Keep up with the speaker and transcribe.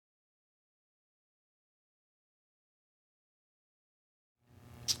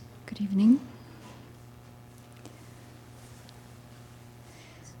Good evening.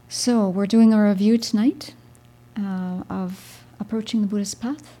 So we're doing a review tonight of approaching the Buddhist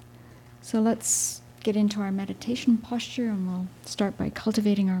Path. So let's get into our meditation posture and we'll start by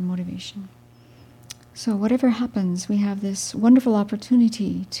cultivating our motivation. So whatever happens, we have this wonderful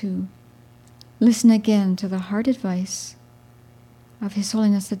opportunity to listen again to the heart advice of His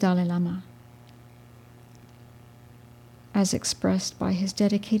Holiness the Dalai Lama, as expressed by his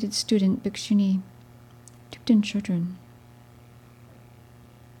dedicated student, Bhikshuni Thubten Samten.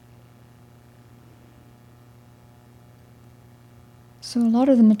 So a lot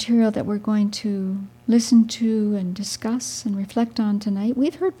of the material that we're going to listen to and discuss and reflect on tonight,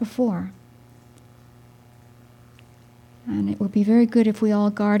 we've heard before. And it would be very good if we all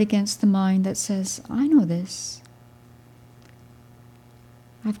guard against the mind that says, I know this.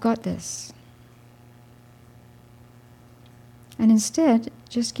 I've got this. And instead,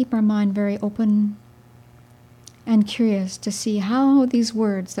 just keep our mind very open and curious to see how these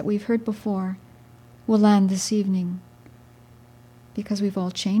words that we've heard before will land this evening. Because we've all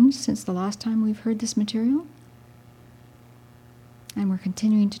changed since the last time we've heard this material. And we're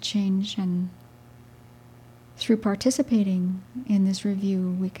continuing to change, and through participating in this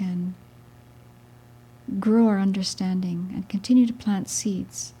review, we can grow our understanding and continue to plant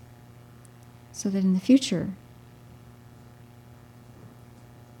seeds so that in the future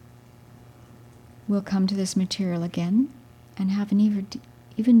we'll come to this material again and have an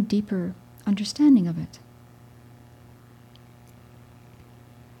even deeper understanding of it.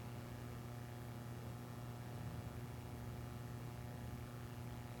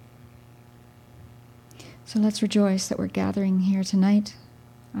 So let's rejoice that we're gathering here tonight,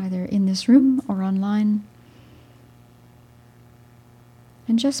 either in this room or online.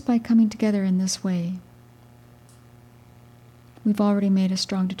 And just by coming together in this way, we've already made a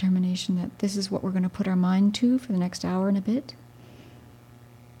strong determination that this is what we're going to put our mind to for the next hour and a bit.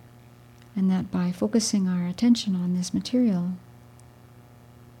 And that by focusing our attention on this material,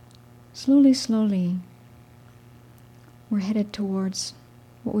 slowly, we're headed towards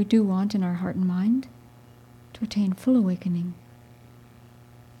what we do want in our heart and mind, to attain full awakening.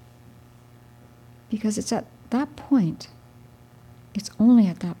 Because it's at that point, it's only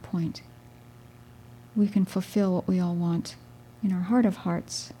at that point, we can fulfill what we all want in our heart of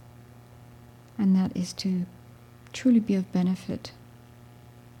hearts, and that is to truly be of benefit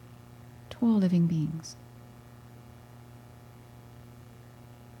to all living beings.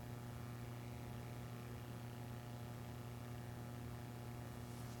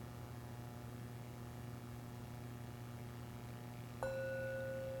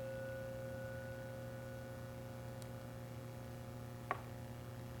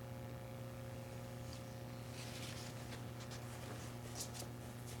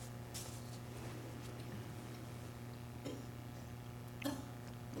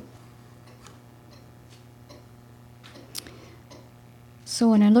 So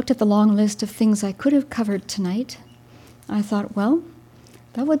when I looked at the long list of things I could have covered tonight, I thought, well,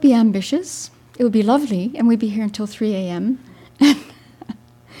 that would be ambitious. It would be lovely, and we'd be here until 3 a.m.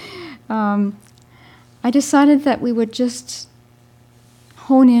 I decided that we would just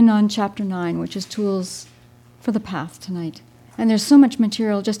hone in on Chapter 9, which is Tools for the Path tonight. And there's so much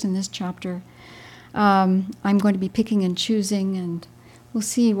material just in this chapter. I'm going to be picking and choosing, and we'll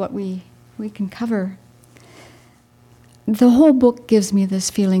see what we can cover. The whole book gives me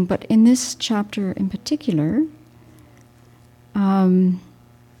this feeling, but in this chapter in particular, I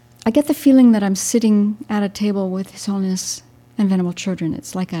get the feeling that I'm sitting at a table with His Holiness and Venerable Children.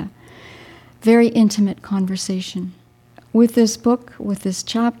 It's like a very intimate conversation. With this book, with this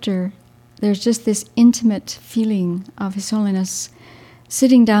chapter, there's just this intimate feeling of His Holiness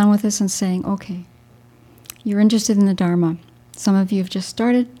sitting down with us and saying, okay, you're interested in the Dharma. Some of you have just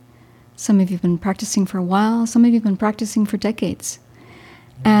started. Some of you have been practicing for a while. Some of you have been practicing for decades.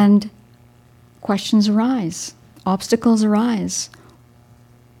 And questions arise. Obstacles arise.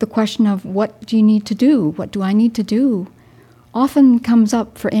 The question of what do you need to do? What do I need to do? Often comes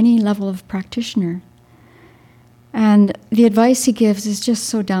up for any level of practitioner. And the advice he gives is just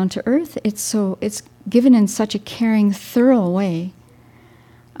so down to earth. It's given in such a caring, thorough way.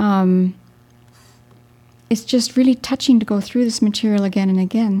 It's just really touching to go through this material again and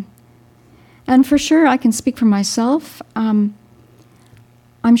again. And for sure, I can speak for myself. I'm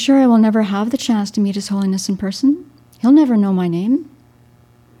sure I will never have the chance to meet His Holiness in person. He'll never know my name.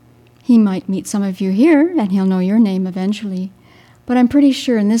 He might meet some of you here, and he'll know your name eventually. But I'm pretty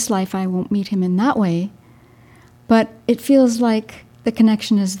sure in this life I won't meet him in that way. But it feels like the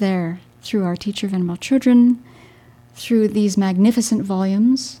connection is there through our teacher, Venerable Children, through these magnificent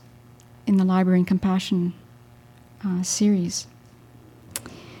volumes, in the Library and Compassion series.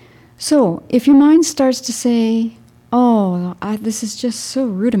 So, if your mind starts to say, oh, this is just so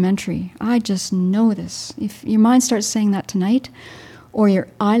rudimentary, I just know this. If your mind starts saying that tonight, or your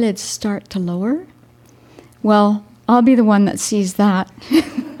eyelids start to lower, well, I'll be the one that sees that,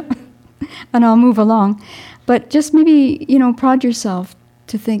 and I'll move along. But just maybe, prod yourself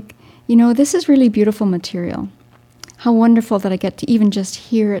to think, this is really beautiful material. How wonderful that I get to even just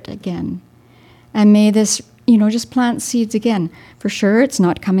hear it again. And may this, just plant seeds again. For sure, it's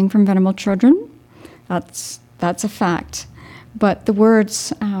not coming from Venerable Children. That's a fact. But the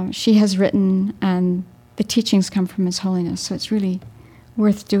words she has written and the teachings come from His Holiness, so it's really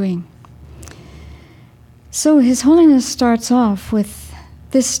worth doing. So His Holiness starts off with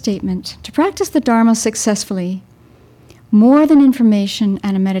this statement: to practice the Dharma successfully, more than information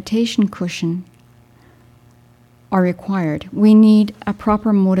and a meditation cushion are required. We need a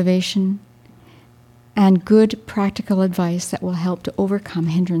proper motivation and good practical advice that will help to overcome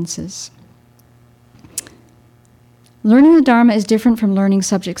hindrances. Learning the Dharma is different from learning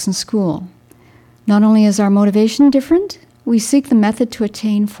subjects in school. Not only is our motivation different, we seek the method to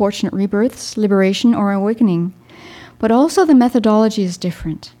attain fortunate rebirths, liberation, or awakening, but also the methodology is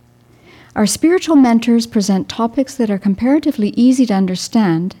different. Our spiritual mentors present topics that are comparatively easy to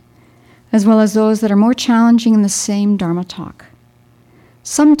understand, as well as those that are more challenging in the same Dharma talk.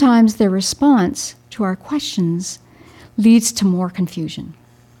 Sometimes their response to our questions leads to more confusion.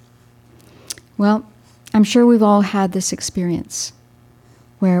 Well, I'm sure we've all had this experience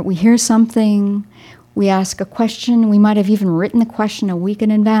where we hear something, we ask a question, we might have even written the question a week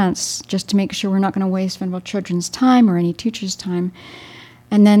in advance just to make sure we're not going to waste Venerable Children's time or any teacher's time.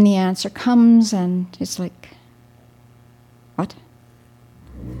 And then the answer comes and it's like, what?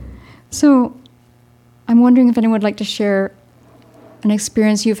 So I'm wondering if anyone would like to share an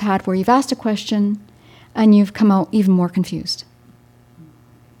experience you've had where you've asked a question and you've come out even more confused.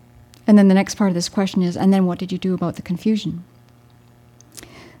 And then the next part of this question is, and then what did you do about the confusion?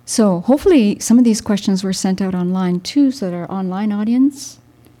 So hopefully some of these questions were sent out online too, so that our online audience,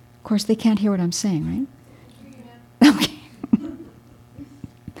 of course they can't hear what I'm saying, right? Okay.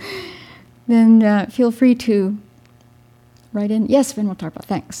 Then feel free to write in. Yes, Venerable Tarpa,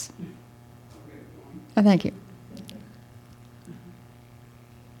 thanks. Thank you.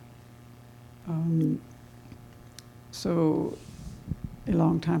 So a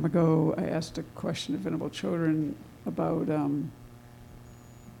long time ago, I asked a question of Venerable Children about,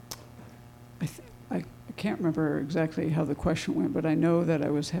 I can't remember exactly how the question went, but I know that I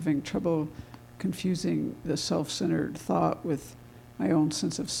was having trouble confusing the self-centered thought with my own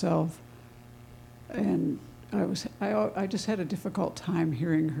sense of self. And I just had a difficult time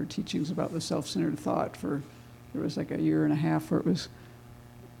hearing her teachings about the self-centered thought there was like a year and a half where it was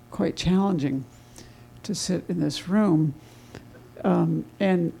quite challenging to sit in this room.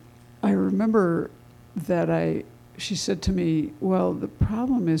 And I remember that she said to me, well, the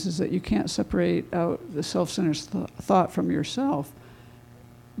problem is that you can't separate out the self-centered thought from yourself.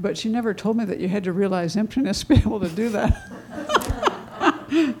 But she never told me that you had to realize emptiness to be able to do that.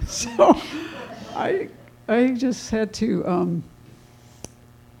 So I just had to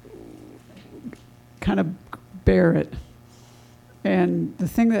kind of bear it. And the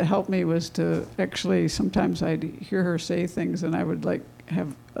thing that helped me was to actually, sometimes I'd hear her say things and I would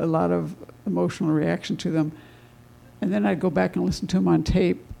have a lot of emotional reaction to them. And then I'd go back and listen to them on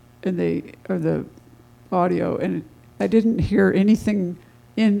tape or the audio, and I didn't hear anything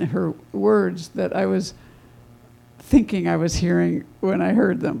in her words that I was thinking I was hearing when I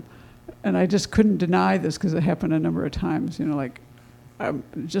heard them. And I just couldn't deny this because it happened a number of times,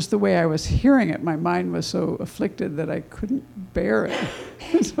 just the way I was hearing it, my mind was so afflicted that I couldn't bear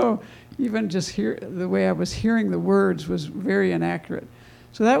it. So even just the way I was hearing the words was very inaccurate.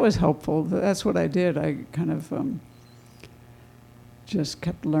 So that was helpful. That's what I did. I kind of just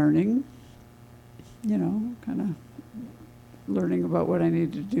kept learning, kind of learning about what I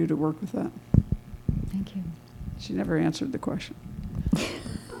needed to do to work with that. Thank you. She never answered the question.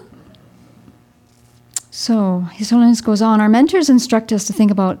 So, His Holiness goes on, our mentors instruct us to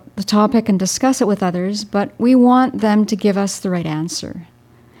think about the topic and discuss it with others, but we want them to give us the right answer.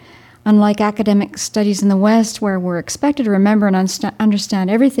 Unlike academic studies in the West, where we're expected to remember and understand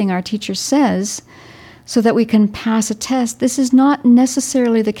everything our teacher says so that we can pass a test, this is not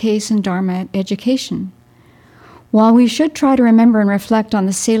necessarily the case in Dharma education. While we should try to remember and reflect on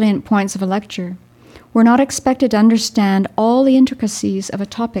the salient points of a lecture, we're not expected to understand all the intricacies of a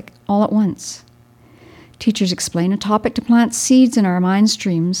topic all at once. Teachers explain a topic to plant seeds in our mind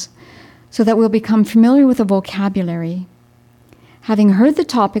streams so that we'll become familiar with the vocabulary. Having heard the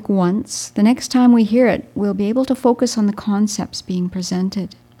topic once, the next time we hear it, we'll be able to focus on the concepts being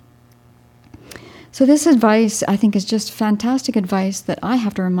presented. So this advice, I think, is just fantastic advice that I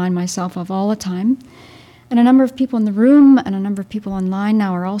have to remind myself of all the time. And a number of people in the room and a number of people online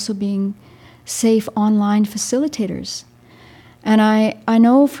now are also being safe online facilitators. And I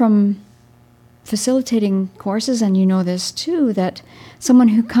know from facilitating courses, and you know this too, that someone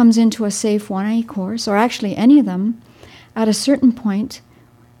who comes into a Safe 1A course, or actually any of them, at a certain point,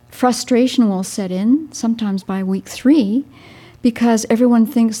 frustration will set in, sometimes by week 3, because everyone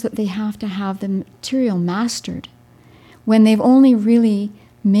thinks that they have to have the material mastered, when they've only really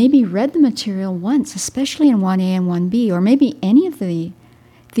maybe read the material once, especially in 1A and 1B, or maybe any of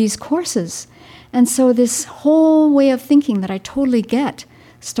these courses. And so this whole way of thinking that I totally get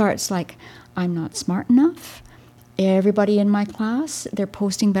starts like, I'm not smart enough. Everybody in my class, they're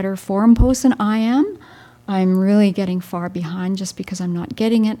posting better forum posts than I am. I'm really getting far behind just because I'm not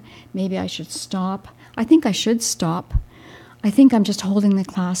getting it. Maybe I should stop. I think I should stop. I think I'm just holding the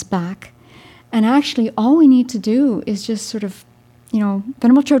class back. And actually, all we need to do is just sort of,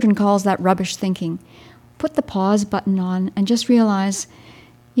 Venerable Children calls that rubbish thinking. Put the pause button on and just realize,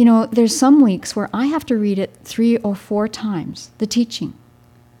 there's some weeks where I have to read it 3 or 4 times, the teaching,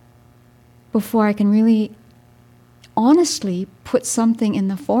 before I can really honestly put something in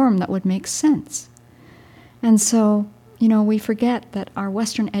the form that would make sense. And so, we forget that our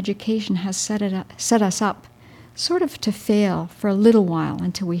Western education has set us up sort of to fail for a little while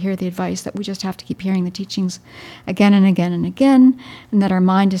until we hear the advice that we just have to keep hearing the teachings again and again and again, and that our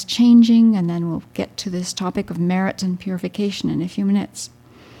mind is changing, and then we'll get to this topic of merit and purification in a few minutes.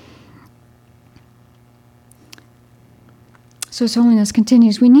 So His Holiness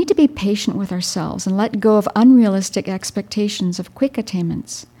continues, we need to be patient with ourselves and let go of unrealistic expectations of quick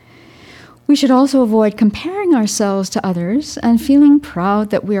attainments. We should also avoid comparing ourselves to others and feeling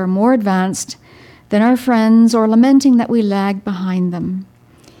proud that we are more advanced than our friends or lamenting that we lag behind them.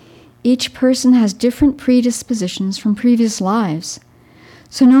 Each person has different predispositions from previous lives,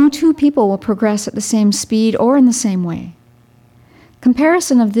 so no 2 people will progress at the same speed or in the same way.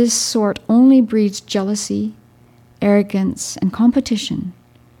 Comparison of this sort only breeds jealousy, arrogance, and competition,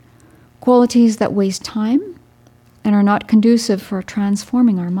 qualities that waste time and are not conducive for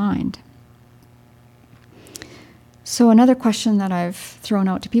transforming our mind. So another question that I've thrown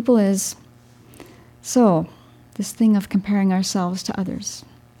out to people is, so this thing of comparing ourselves to others,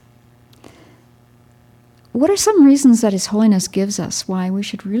 what are some reasons that His Holiness gives us why we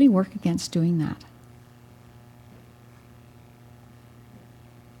should really work against doing that?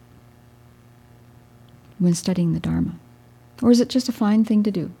 When studying the Dharma? Or is it just a fine thing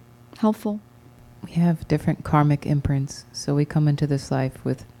to do? Helpful? We have different karmic imprints, so we come into this life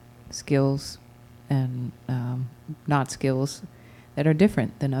with skills and not skills that are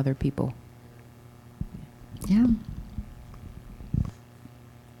different than other people. Yeah.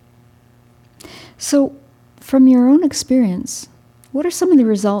 So, from your own experience, what are some of the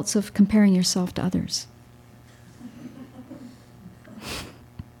results of comparing yourself to others?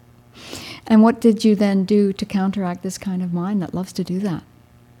 And what did you then do to counteract this kind of mind that loves to do that?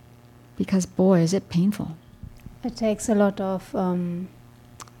 Because, boy, is it painful. It takes a lot of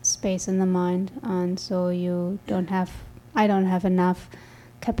space in the mind, and so I don't have enough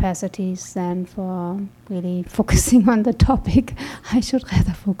capacities then for really focusing on the topic I should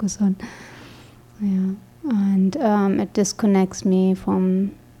rather focus on. Yeah, and it disconnects me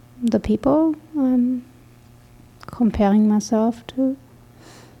from the people I'm comparing myself to.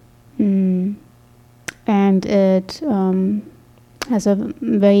 And it has a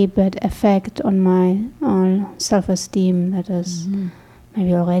very bad effect on my self-esteem that is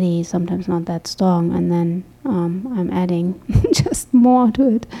maybe already sometimes not that strong, and then I'm adding just more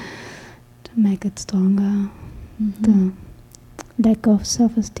to it to make it stronger. The lack of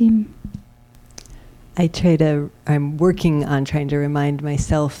self-esteem. I'm working on trying to remind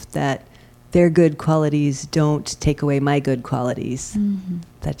myself that their good qualities don't take away my good qualities.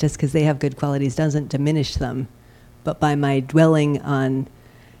 That just because they have good qualities doesn't diminish them. But by my dwelling on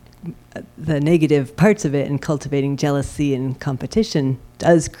the negative parts of it and cultivating jealousy and competition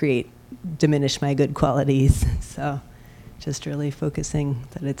does diminish my good qualities. So just really focusing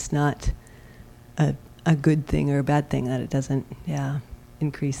that it's not a good thing or a bad thing, that it doesn't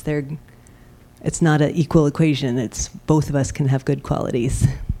increase it's not an equal equation. It's both of us can have good qualities.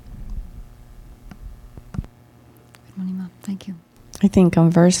 Thank you. I think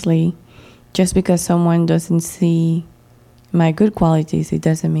conversely, just because someone doesn't see my good qualities, it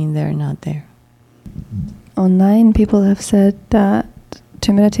doesn't mean they're not there. Online, people have said that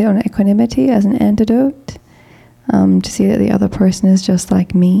to meditate on equanimity as an antidote to see that the other person is just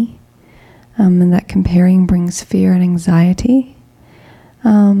like me, and that comparing brings fear and anxiety,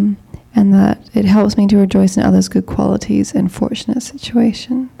 and that it helps me to rejoice in others' good qualities in fortunate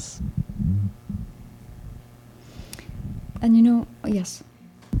situations. And you know, yes.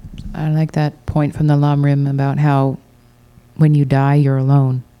 I like that point from the Lamrim about how when you die, you're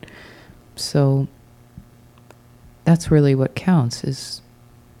alone. So that's really what counts is,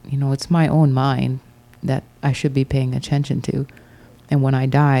 you know, it's my own mind that I should be paying attention to. And when I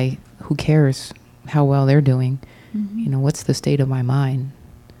die, who cares how well they're doing? Mm-hmm. You know, what's the state of my mind?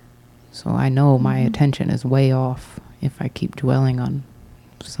 So I know my attention is way off if I keep dwelling on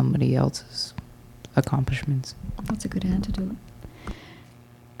somebody else's accomplishments. That's a good antidote.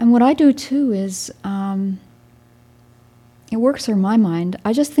 And what I do too is, it works through my mind.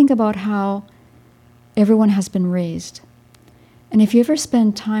 I just think about how everyone has been raised. And if you ever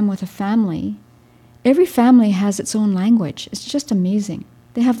spend time with a family, every family has its own language. It's just amazing.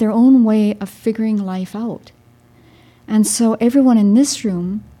 They have their own way of figuring life out. And so everyone in this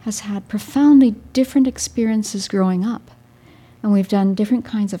room has had profoundly different experiences growing up. And we've done different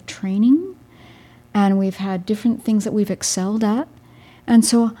kinds of training, and we've had different things that we've excelled at. And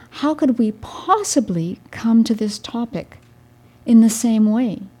so how could we possibly come to this topic in the same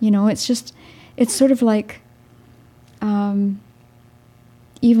way? You know, it's sort of like even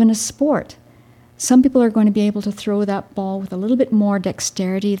a sport. Some people are going to be able to throw that ball with a little bit more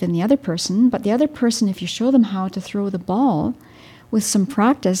dexterity than the other person, but the other person, if you show them how to throw the ball with some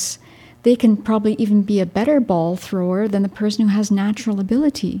practice, they can probably even be a better ball thrower than the person who has natural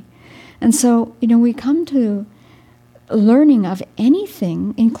ability. And so, you know, we come to learning of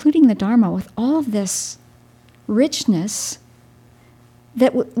anything, including the Dharma, with all of this richness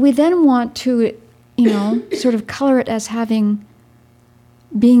that we then want to, you know, sort of color it as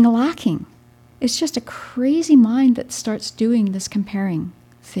being lacking. It's just a crazy mind that starts doing this comparing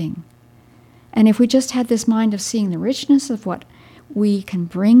thing. And if we just had this mind of seeing the richness of what we can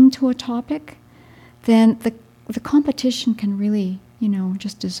bring to a topic, then the competition can really, you know,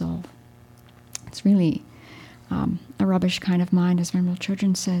 just dissolve. It's really a rubbish kind of mind, as Venerable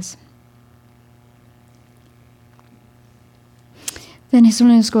Thubten says. Then His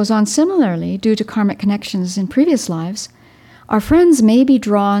Holiness goes on, similarly, due to karmic connections in previous lives, our friends may be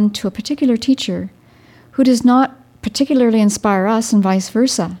drawn to a particular teacher who does not particularly inspire us and vice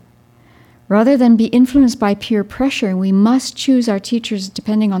versa. Rather than be influenced by peer pressure, we must choose our teachers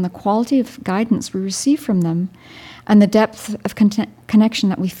depending on the quality of guidance we receive from them and the depth of connection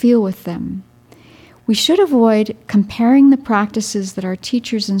that we feel with them. We should avoid comparing the practices that our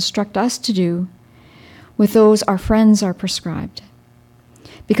teachers instruct us to do with those our friends are prescribed.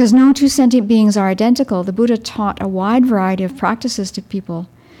 Because no two sentient beings are identical, the Buddha taught a wide variety of practices to people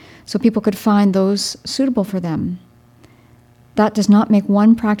so people could find those suitable for them. That does not make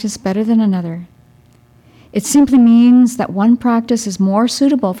one practice better than another. It simply means that one practice is more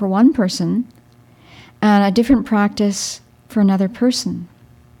suitable for one person and a different practice for another person.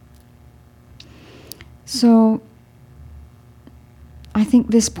 So I think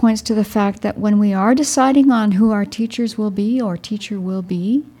this points to the fact that when we are deciding on who our teachers will be or teacher will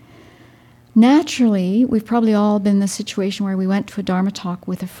be, naturally, we've probably all been in the situation where we went to a Dharma talk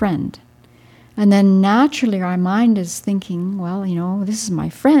with a friend. And then naturally our mind is thinking, well, you know, this is my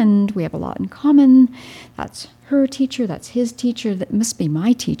friend, we have a lot in common, that's her teacher, that's his teacher, that must be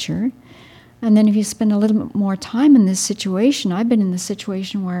my teacher. And then if you spend a little bit more time in this situation, I've been in this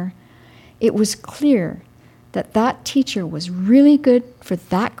situation where it was clear that that teacher was really good for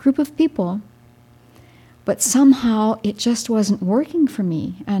that group of people, but somehow it just wasn't working for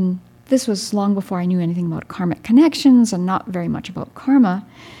me. And this was long before I knew anything about karmic connections and not very much about karma.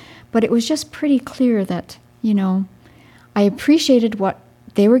 But it was just pretty clear that, you know, I appreciated what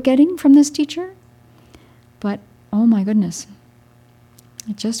they were getting from this teacher, but oh my goodness,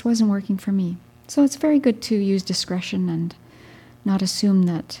 it just wasn't working for me. So it's very good to use discretion and not assume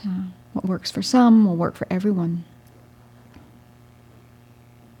that what works for some will work for everyone.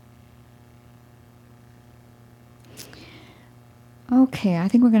 Okay, I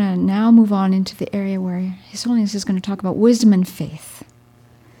think we're going to now move on into the area where His Holiness is going to talk about wisdom and faith.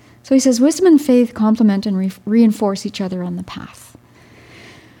 So he says, wisdom and faith complement and reinforce each other on the path.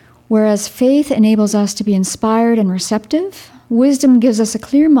 Whereas faith enables us to be inspired and receptive, wisdom gives us a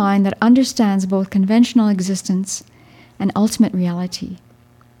clear mind that understands both conventional existence and ultimate reality.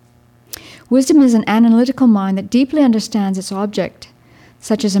 Wisdom is an analytical mind that deeply understands its object,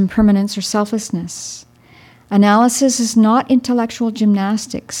 such as impermanence or selflessness. Analysis is not intellectual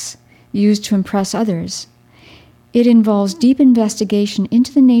gymnastics used to impress others. It involves deep investigation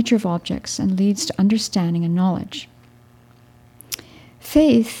into the nature of objects and leads to understanding and knowledge.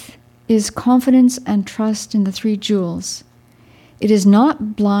 Faith is confidence and trust in the three jewels. It is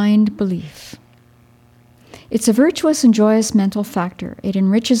not blind belief. It's a virtuous and joyous mental factor. It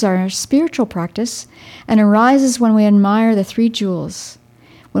enriches our spiritual practice and arises when we admire the three jewels,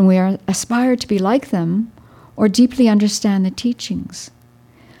 when we aspire to be like them, or deeply understand the teachings.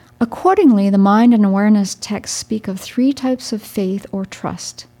 Accordingly, the mind and awareness texts speak of three types of faith or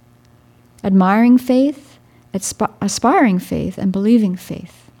trust: admiring faith, aspiring faith, and believing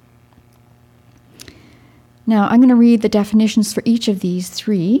faith. Now, I'm going to read the definitions for each of these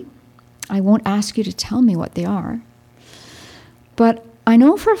three. I won't ask you to tell me what they are. But I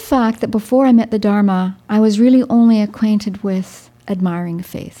know for a fact that before I met the Dharma, I was really only acquainted with admiring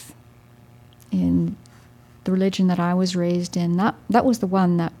faith. In the religion that I was raised in, that was the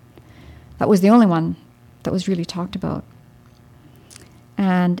one that was the only one that was really talked about.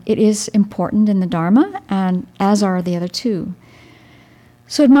 And it is important in the Dharma, and as are the other two.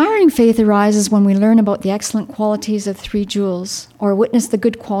 So admiring faith arises when we learn about the excellent qualities of three jewels, or witness the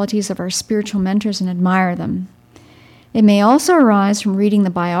good qualities of our spiritual mentors and admire them. It may also arise from reading the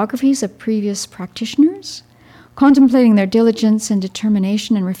biographies of previous practitioners, contemplating their diligence and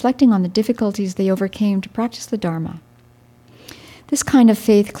determination, and reflecting on the difficulties they overcame to practice the Dharma. This kind of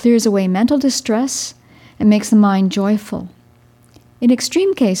faith clears away mental distress and makes the mind joyful. In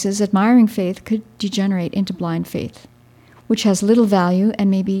extreme cases, admiring faith could degenerate into blind faith, which has little value and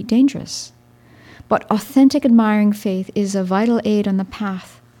may be dangerous. But authentic admiring faith is a vital aid on the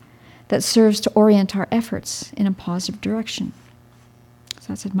path that serves to orient our efforts in a positive direction. So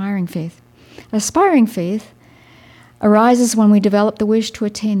that's admiring faith. Aspiring faith arises when we develop the wish to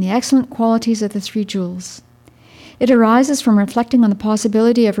attain the excellent qualities of the three jewels. It arises from reflecting on the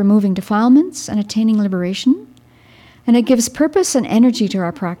possibility of removing defilements and attaining liberation, and it gives purpose and energy to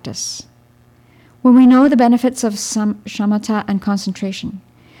our practice. When we know the benefits of shamatha and concentration,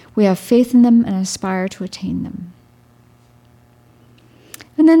 we have faith in them and aspire to attain them.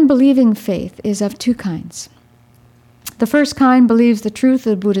 And then believing faith is of two kinds. The first kind believes the truth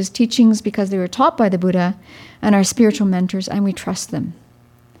of the Buddha's teachings because they were taught by the Buddha and our spiritual mentors, and we trust them.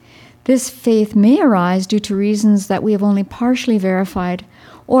 This faith may arise due to reasons that we have only partially verified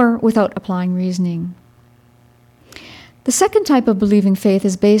or without applying reasoning. The second type of believing faith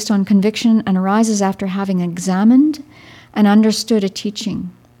is based on conviction and arises after having examined and understood a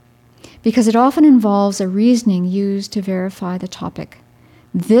teaching, because it often involves a reasoning used to verify the topic.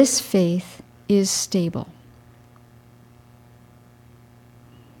 This faith is stable.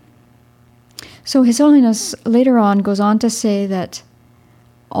 So His Holiness later on goes on to say that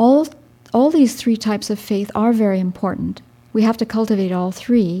all these three types of faith are very important. We have to cultivate all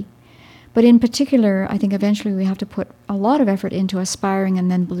three. But in particular, I think eventually we have to put a lot of effort into aspiring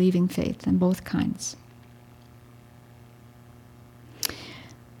and then believing faith, and both kinds.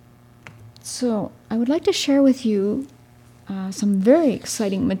 So I would like to share with you some very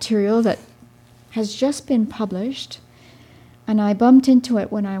exciting material that has just been published, and I bumped into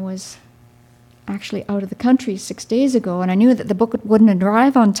it when I was actually out of the country 6 days ago, and I knew that the book wouldn't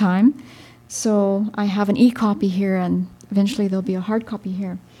arrive on time, so I have an e-copy here, and eventually there'll be a hard copy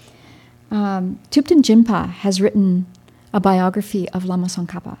here. Thubten Jinpa has written a biography of Lama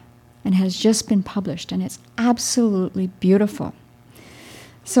Tsongkhapa and has just been published, and it's absolutely beautiful.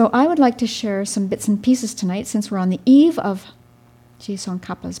 So I would like to share some bits and pieces tonight since we're on the eve of Je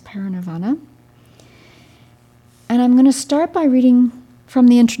Tsongkhapa's parinirvana. And I'm going to start by reading from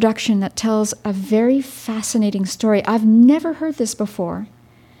the introduction that tells a very fascinating story. I've never heard this before.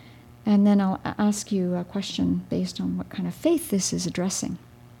 And then I'll ask you a question based on what kind of faith this is addressing.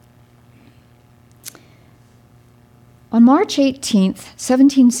 On March 18th,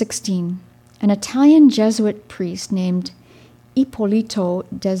 1716, an Italian Jesuit priest named Ippolito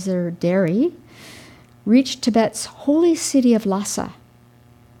Desideri reached Tibet's holy city of Lhasa,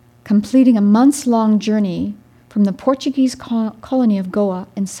 completing a months-long journey from the Portuguese colony of Goa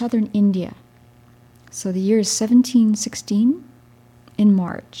in southern India. So the year is 1716 in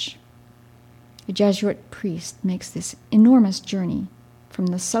March. A Jesuit priest makes this enormous journey from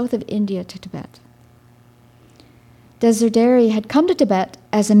the south of India to Tibet. Desideri had come to Tibet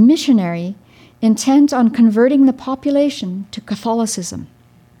as a missionary intent on converting the population to Catholicism.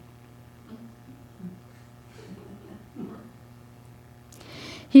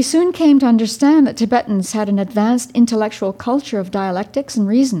 He soon came to understand that Tibetans had an advanced intellectual culture of dialectics and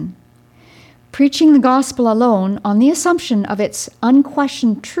reason. Preaching the gospel alone on the assumption of its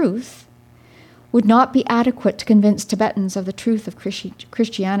unquestioned truth would not be adequate to convince Tibetans of the truth of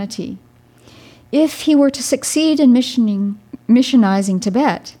Christianity. if he were to succeed in missionizing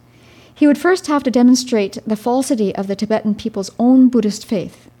Tibet, he would first have to demonstrate the falsity of the Tibetan people's own Buddhist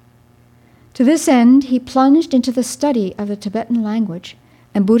faith. To this end, he plunged into the study of the Tibetan language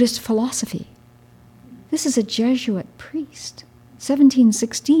and Buddhist philosophy. This is a Jesuit priest,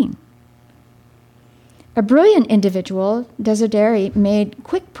 1716. A brilliant individual, Desideri made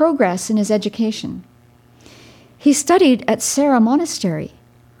quick progress in his education. He studied at Sera Monastery,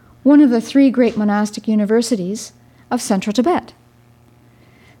 one of the 3 great monastic universities of central Tibet.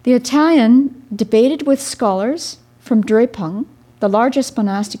 The Italian debated with scholars from Drepung, the largest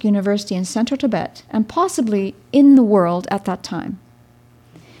monastic university in central Tibet and possibly in the world at that time.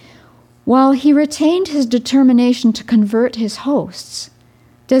 While he retained his determination to convert his hosts,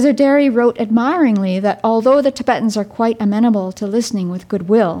 Desideri wrote admiringly that although the Tibetans are quite amenable to listening with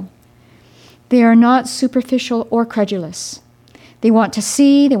goodwill, they are not superficial or credulous. They want to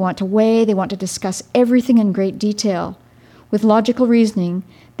see, they want to weigh, they want to discuss everything in great detail. With logical reasoning,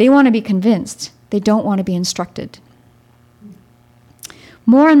 they want to be convinced, they don't want to be instructed.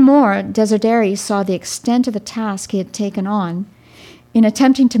 More and more, Desideri saw the extent of the task he had taken on in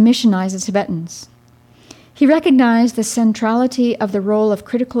attempting to missionize the Tibetans. He recognized the centrality of the role of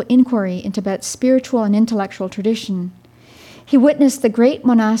critical inquiry in Tibet's spiritual and intellectual tradition. He witnessed the great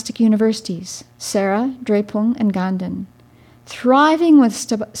monastic universities, Sera, Drepung, and Ganden, thriving with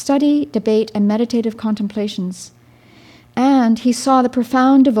study, debate, and meditative contemplations. And he saw the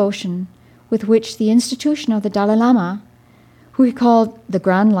profound devotion with which the institution of the Dalai Lama, who he called the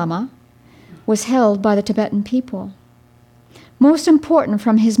Grand Lama, was held by the Tibetan people. Most important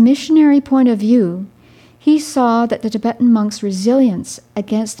from his missionary point of view, he saw that the Tibetan monks' resilience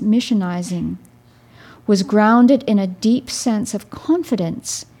against missionizing was grounded in a deep sense of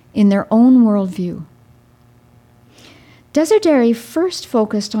confidence in their own worldview. Desideri first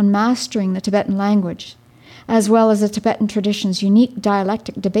focused on mastering the Tibetan language, as well as the Tibetan tradition's unique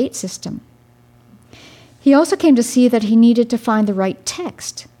dialectic debate system. He also came to see that he needed to find the right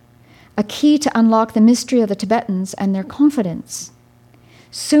text, a key to unlock the mystery of the Tibetans and their confidence.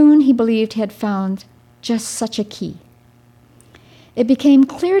 Soon he believed he had found just such a key. It became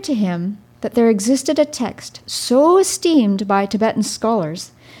clear to him that there existed a text so esteemed by Tibetan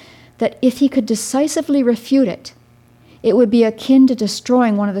scholars that if he could decisively refute it, it would be akin to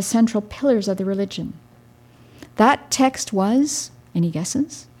destroying one of the central pillars of the religion. That text was, any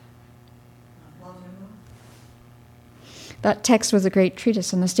guesses? That text was a great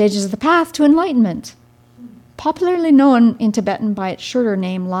treatise on the stages of the path to enlightenment, popularly known in Tibetan by its shorter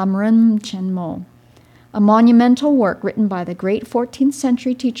name Lamrim Chenmo, a monumental work written by the great 14th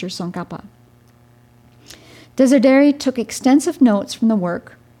century teacher Tsongkhapa. Desideri took extensive notes from the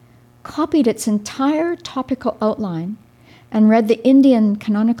work, copied its entire topical outline, and read the Indian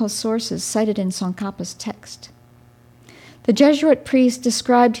canonical sources cited in Tsongkhapa's text. The Jesuit priest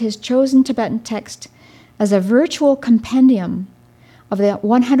described his chosen Tibetan text as a virtual compendium of the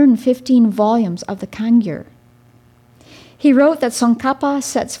 115 volumes of the Kangyur. He wrote that Tsongkhapa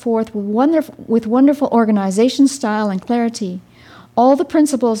sets forth with wonderful organization, style, and clarity all the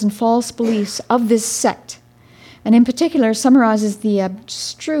principles and false beliefs of this sect, and in particular summarizes the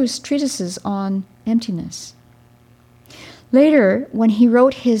abstruse treatises on emptiness. Later, when he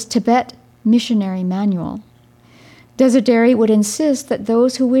wrote his Tibet Missionary Manual, Desideri would insist that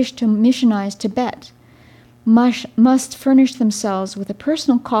those who wish to missionize Tibet must furnish themselves with a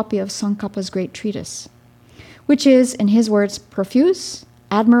personal copy of Tsongkhapa's great treatise, which is, in his words, profuse,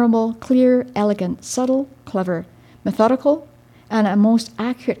 admirable, clear, elegant, subtle, clever, methodical, and a most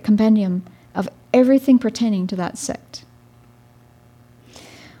accurate compendium of everything pertaining to that sect.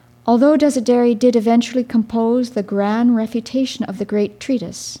 Although Desideri did eventually compose the grand refutation of the great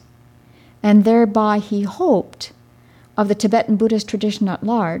treatise, and thereby he hoped of the Tibetan Buddhist tradition at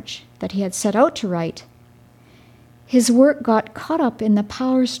large that he had set out to write, his work got caught up in the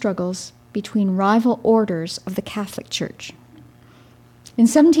power struggles between rival orders of the Catholic Church. In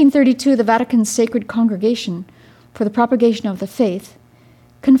 1732, the Vatican's Sacred Congregation for the Propagation of the Faith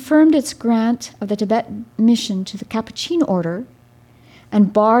confirmed its grant of the Tibet mission to the Capuchin order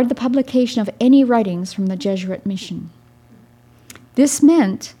and barred the publication of any writings from the Jesuit mission. This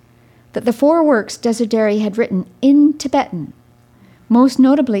meant that the 4 works Desideri had written in Tibetan, most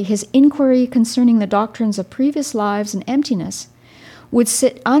notably his inquiry concerning the doctrines of previous lives and emptiness, would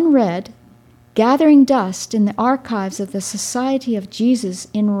sit unread, gathering dust in the archives of the Society of Jesus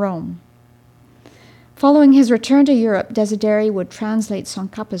in Rome. Following his return to Europe, Desideri would translate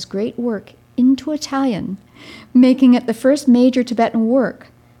Tsongkhapa's great work into Italian, making it the first major Tibetan work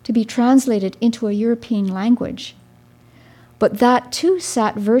to be translated into a European language. but that too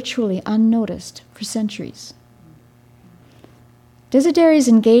sat virtually unnoticed for centuries. Desidery's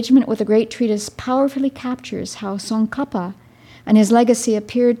engagement with the great treatise powerfully captures how Tsongkhapa and his legacy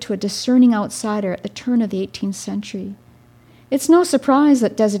appeared to a discerning outsider at the turn of the 18th century. It's no surprise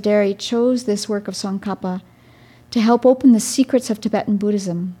that Desidery chose this work of Tsongkhapa to help open the secrets of Tibetan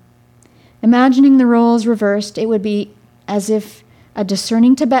Buddhism. Imagining the roles reversed, it would be as if a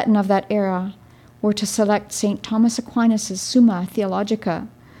discerning Tibetan of that era were to select St. Thomas Aquinas' Summa Theologica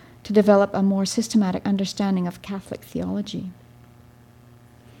to develop a more systematic understanding of Catholic theology.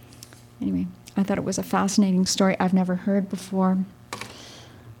 Anyway, I thought it was a fascinating story I've never heard before.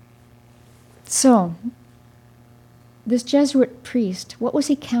 So, this Jesuit priest, what was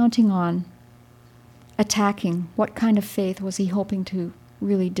he counting on attacking? What kind of faith was he hoping to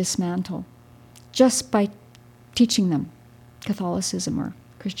really dismantle just by teaching them Catholicism or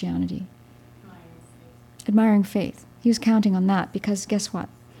Christianity? Admiring faith. He was counting on that because guess what?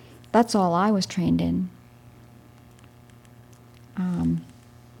 That's all I was trained in.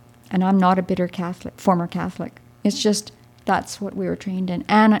 And I'm not a bitter Catholic, former Catholic. It's just that's what we were trained in.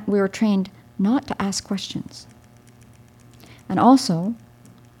 And we were trained not to ask questions. And also,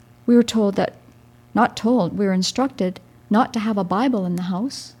 we were told that, not told, we were instructed not to have a Bible in the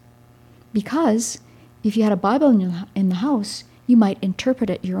house because if you had a Bible in the house, you might interpret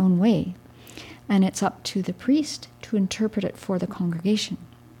it your own way. And it's up to the priest to interpret it for the congregation.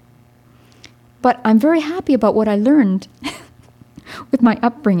 But I'm very happy about what I learned with my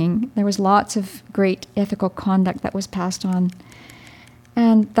upbringing. There was lots of great ethical conduct that was passed on.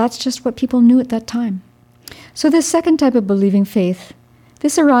 And that's just what people knew at that time. So this second type of believing faith,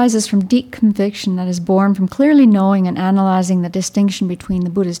 this arises from deep conviction that is born from clearly knowing and analyzing the distinction between the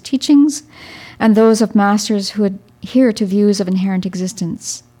Buddha's teachings and those of masters who adhere to views of inherent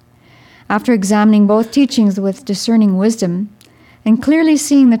existence. After examining both teachings with discerning wisdom and clearly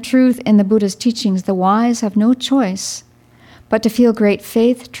seeing the truth in the Buddha's teachings, the wise have no choice but to feel great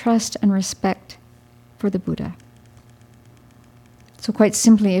faith, trust, and respect for the Buddha. So quite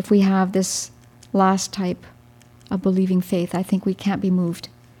simply, if we have this last type of believing faith, I think we can't be moved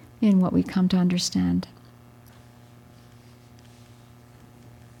in what we come to understand.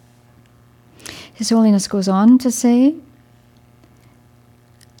 His Holiness goes on to say,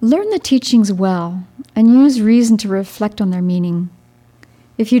 learn the teachings well and use reason to reflect on their meaning.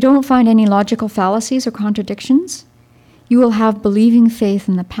 If you don't find any logical fallacies or contradictions, you will have believing faith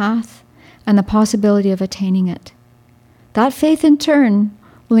in the path and the possibility of attaining it. That faith, in turn,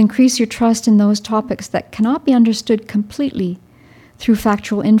 will increase your trust in those topics that cannot be understood completely through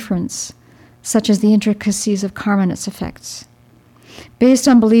factual inference, such as the intricacies of karma and its effects. Based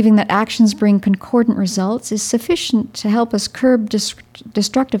on believing that actions bring concordant results is sufficient to help us curb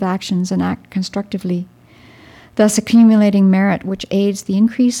destructive actions and act constructively, thus accumulating merit which aids the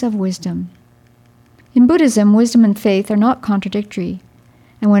increase of wisdom. In Buddhism, wisdom and faith are not contradictory,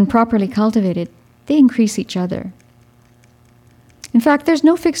 and when properly cultivated, they increase each other. In fact, there's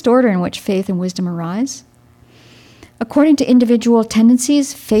no fixed order in which faith and wisdom arise. According to individual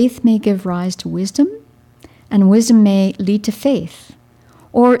tendencies, faith may give rise to wisdom, and wisdom may lead to faith,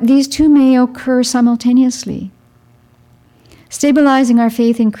 or these two may occur simultaneously. Stabilizing our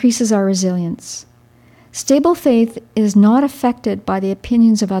faith increases our resilience. Stable faith is not affected by the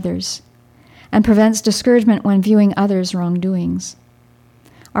opinions of others and prevents discouragement when viewing others' wrongdoings.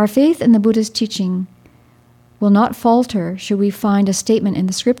 Our faith in the Buddha's teaching will not falter should we find a statement in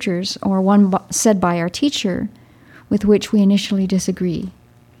the scriptures or one said by our teacher with which we initially disagree.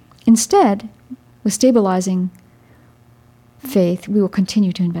 Instead, with stabilizing faith, we will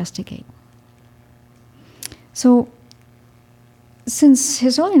continue to investigate. So, since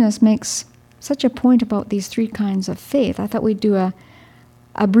His Holiness makes such a point about these three kinds of faith, I thought we'd do a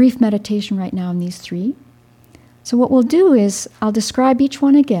brief meditation right now on these three. So what we'll do is I'll describe each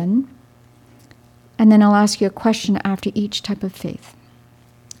one again, and then I'll ask you a question after each type of faith.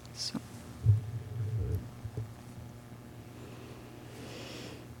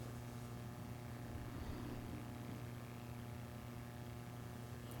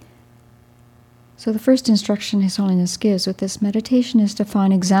 So the first instruction His Holiness gives with this meditation is to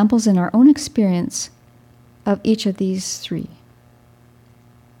find examples in our own experience of each of these three.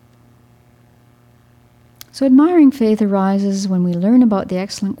 So admiring faith arises when we learn about the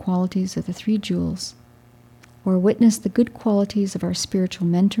excellent qualities of the three jewels, or witness the good qualities of our spiritual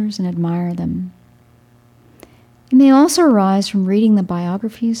mentors and admire them. It may also arise from reading the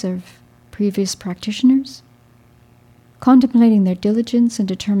biographies of previous practitioners, contemplating their diligence and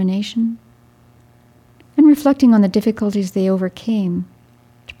determination, and reflecting on the difficulties they overcame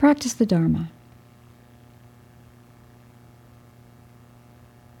to practice the Dharma.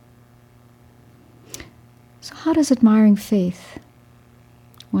 how does admiring faith,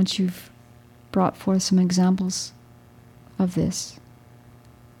 once you've brought forth some examples of this,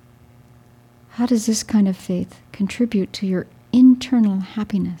 how does this kind of faith contribute to your internal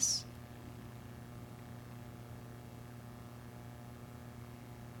happiness?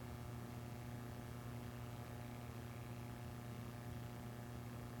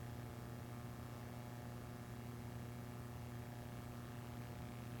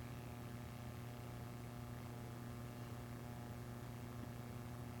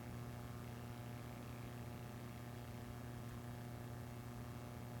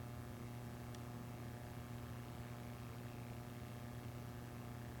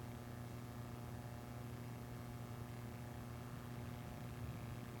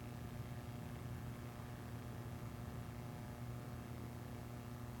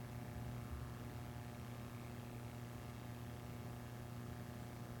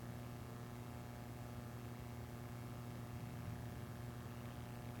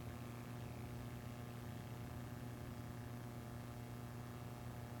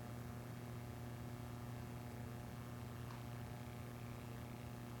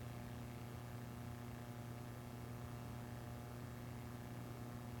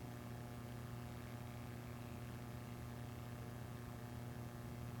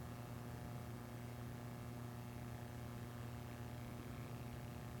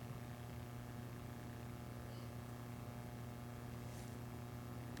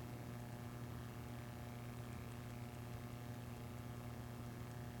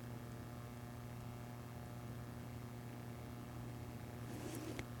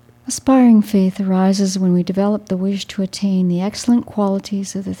 Aspiring faith arises when we develop the wish to attain the excellent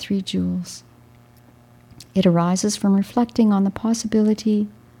qualities of the three jewels. It arises from reflecting on the possibility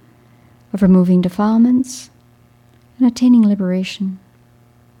of removing defilements and attaining liberation.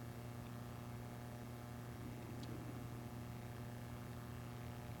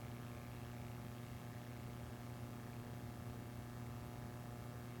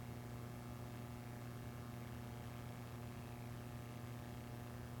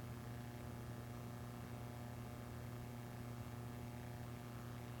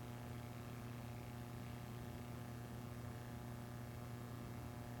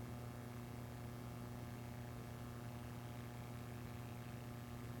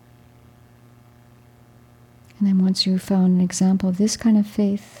 And then once you've found an example of this kind of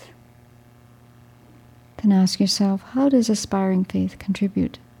faith, then ask yourself, how does aspiring faith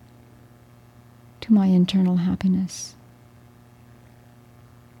contribute to my internal happiness?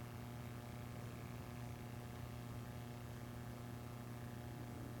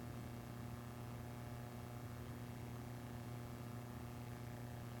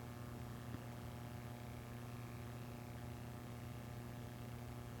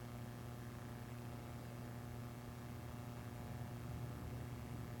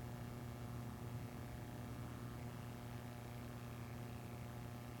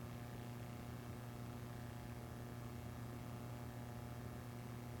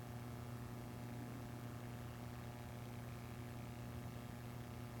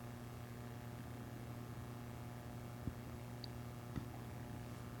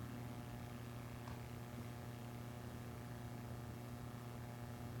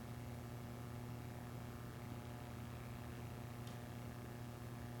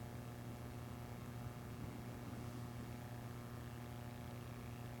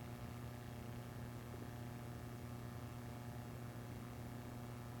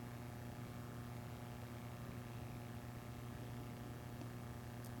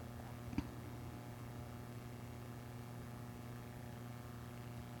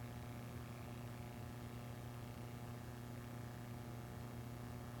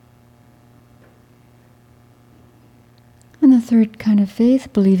 And the third kind of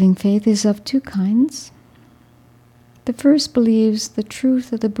faith, believing faith, is of two kinds. The first believes the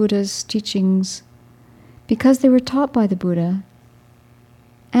truth of the Buddha's teachings because they were taught by the Buddha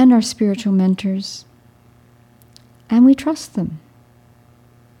and our spiritual mentors, and we trust them.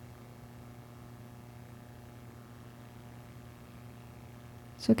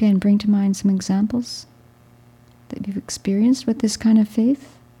 So again, bring to mind some examples that you've experienced with this kind of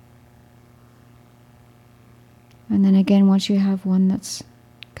faith. And then again, once you have one that's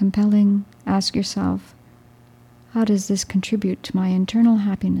compelling, ask yourself, how does this contribute to my internal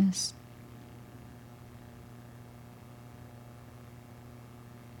happiness?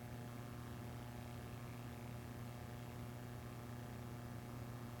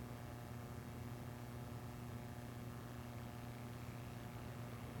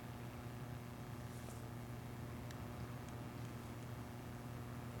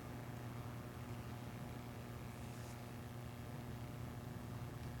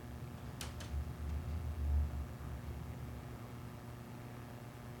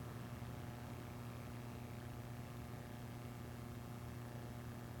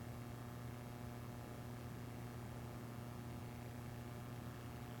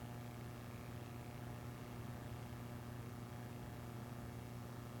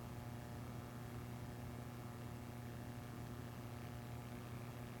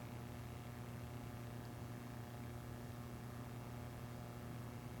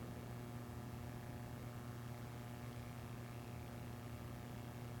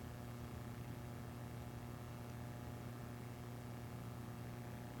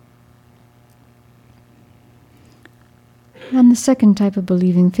 And the second type of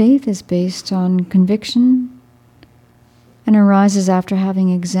believing faith is based on conviction and arises after having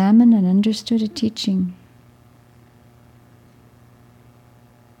examined and understood a teaching.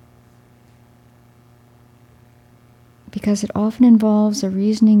 Because it often involves a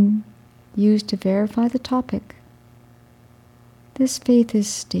reasoning used to verify the topic, this faith is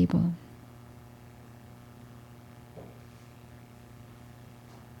stable.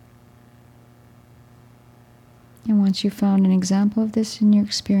 And once you've found an example of this in your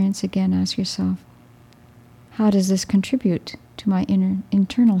experience, again ask yourself, how does this contribute to my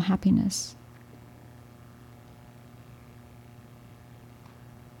internal happiness?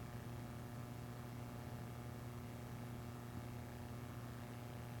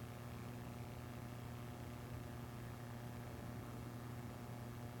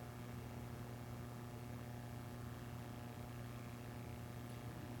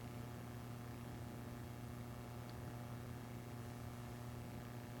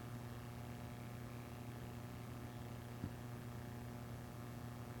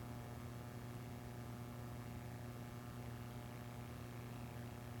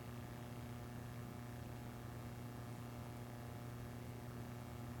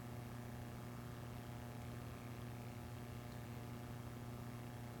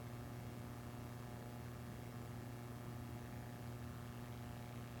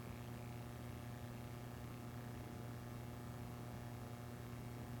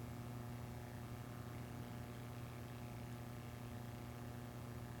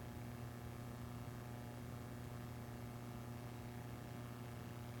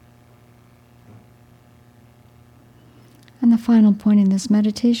 And the final point in this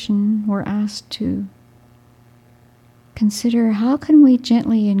meditation, we're asked to consider how can we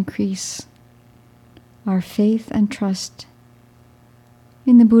gently increase our faith and trust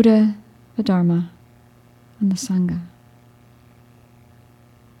in the Buddha, the Dharma, and the Sangha.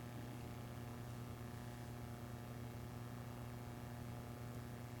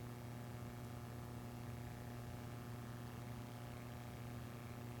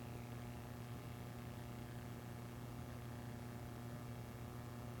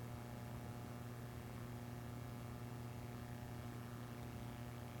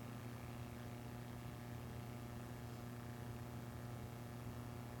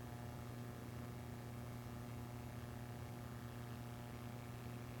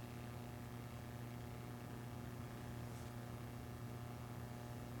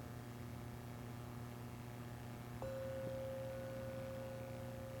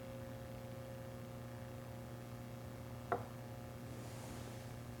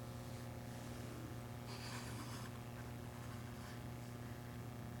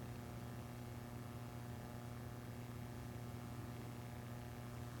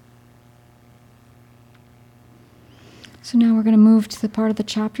 So now we're going to move to the part of the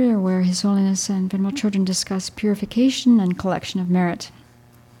chapter where His Holiness and Venerable Children discuss purification and collection of merit.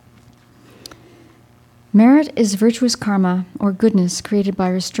 Merit is virtuous karma, or goodness, created by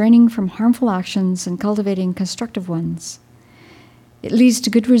restraining from harmful actions and cultivating constructive ones. It leads to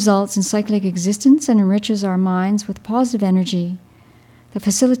good results in cyclic existence and enriches our minds with positive energy that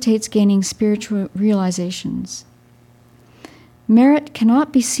facilitates gaining spiritual realizations. Merit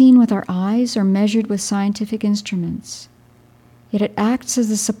cannot be seen with our eyes or measured with scientific instruments. Yet it acts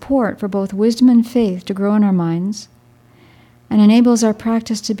as a support for both wisdom and faith to grow in our minds and enables our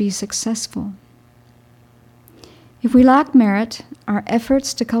practice to be successful. If we lack merit, our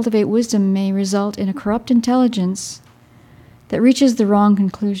efforts to cultivate wisdom may result in a corrupt intelligence that reaches the wrong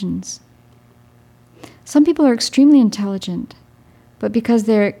conclusions. Some people are extremely intelligent, but because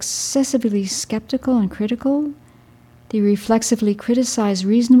they're excessively skeptical and critical, they reflexively criticize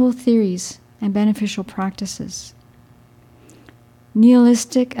reasonable theories and beneficial practices.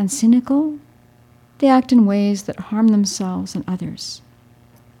 Nihilistic and cynical, they act in ways that harm themselves and others.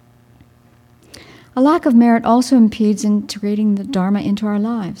 A lack of merit also impedes integrating the Dharma into our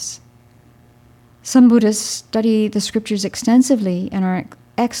lives. Some Buddhists study the scriptures extensively and are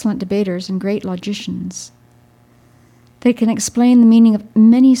excellent debaters and great logicians. They can explain the meaning of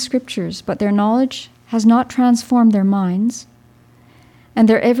many scriptures, but their knowledge has not transformed their minds, and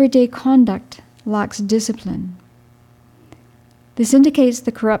their everyday conduct lacks discipline. This indicates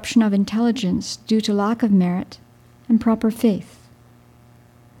the corruption of intelligence due to lack of merit and proper faith.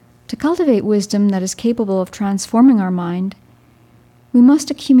 To cultivate wisdom that is capable of transforming our mind, we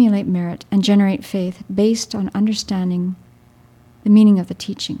must accumulate merit and generate faith based on understanding the meaning of the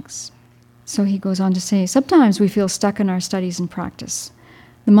teachings. So he goes on to say, sometimes we feel stuck in our studies and practice.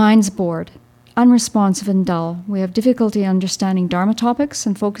 The mind's bored, unresponsive and dull. We have difficulty understanding Dharma topics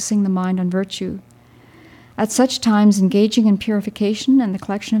and focusing the mind on virtue. At such times, engaging in purification and the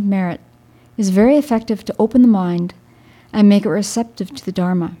collection of merit is very effective to open the mind and make it receptive to the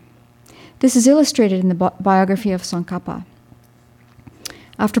Dharma. This is illustrated in the biography of Tsongkhapa.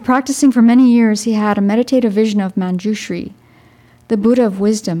 After practicing for many years, he had a meditative vision of Manjushri, the Buddha of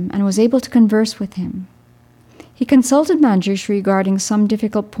wisdom, and was able to converse with him. He consulted Manjushri regarding some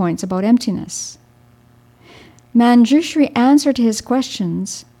difficult points about emptiness. Manjushri answered his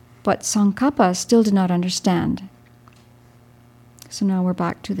questions, but Tsongkhapa still did not understand. So now we're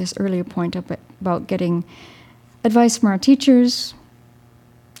back to this earlier point about getting advice from our teachers.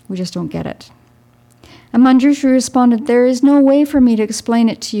 We just don't get it. And Manjushri responded, "There is no way for me to explain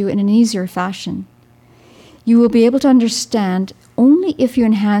it to you in an easier fashion. You will be able to understand only if you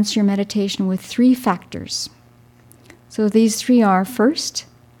enhance your meditation with 3 factors. So these 3 are, first,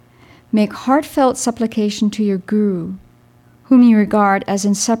 make heartfelt supplication to your guru, whom you regard as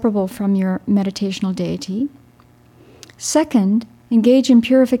inseparable from your meditational deity. Second, engage in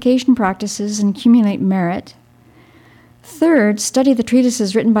purification practices and accumulate merit. Third, study the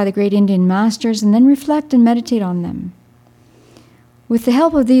treatises written by the great Indian masters and then reflect and meditate on them. With the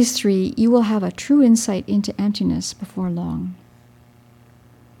help of these 3, you will have a true insight into emptiness before long."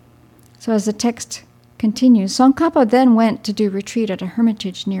 So as the text continues, Tsongkhapa then went to do retreat at a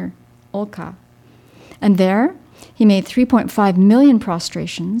hermitage near Olka. And there, he made 3.5 million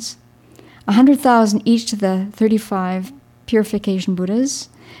prostrations, 100,000 each to the 35 purification Buddhas,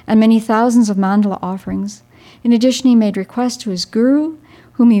 and many thousands of mandala offerings. In addition, he made requests to his guru,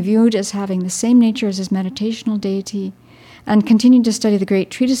 whom he viewed as having the same nature as his meditational deity, and continued to study the great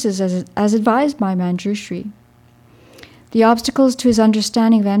treatises as advised by Manjushri. The obstacles to his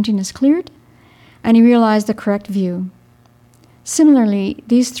understanding of emptiness cleared, and he realized the correct view. Similarly,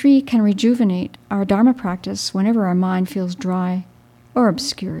 these 3 can rejuvenate our Dharma practice whenever our mind feels dry or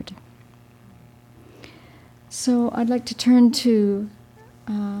obscured. So I'd like to turn to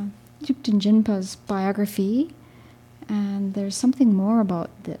Thubten Jinpa's biography, and there's something more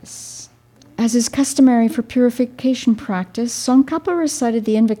about this. As is customary for purification practice, Tsongkhapa recited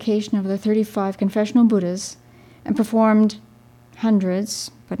the invocation of the 35 confessional Buddhas and performed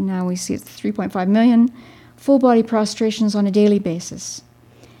hundreds, but now we see it's 3.5 million, full-body prostrations on a daily basis.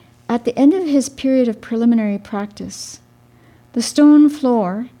 At the end of his period of preliminary practice, the stone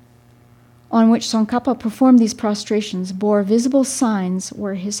floor on which Tsongkhapa performed these prostrations bore visible signs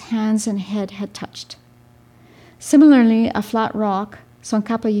where his hands and head had touched. Similarly, a flat rock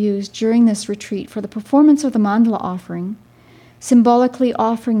Tsongkhapa used during this retreat for the performance of the mandala offering, symbolically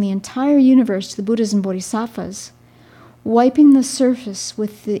offering the entire universe to the Buddhas and Bodhisattvas, wiping the surface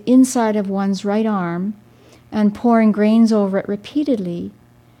with the inside of one's right arm and pouring grains over it repeatedly,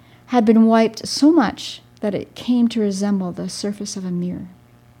 had been wiped so much that it came to resemble the surface of a mirror.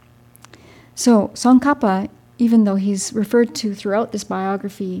 So Tsongkhapa, even though he's referred to throughout this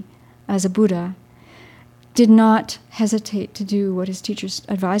biography as a Buddha, did not hesitate to do what his teachers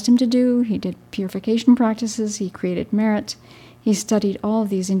advised him to do. He did purification practices, he created merit, he studied all of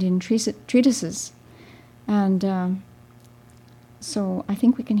these Indian treatises. And so I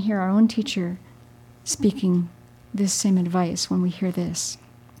think we can hear our own teacher speaking this same advice when we hear this.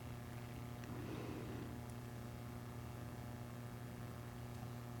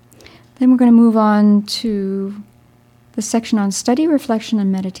 Then we're going to move on to the section on study, reflection,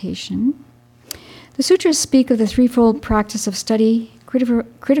 and meditation. The sutras speak of the threefold practice of study,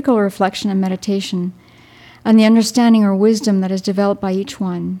 critical reflection, and meditation, and the understanding or wisdom that is developed by each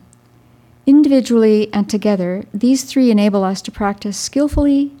one. Individually and together, these 3 enable us to practice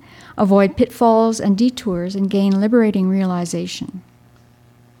skillfully, avoid pitfalls and detours, and gain liberating realization.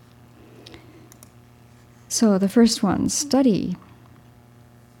 So the first one, study.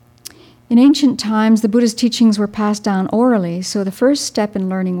 In ancient times, the Buddha's teachings were passed down orally, so the first step in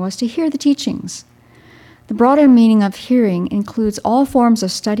learning was to hear the teachings. The broader meaning of hearing includes all forms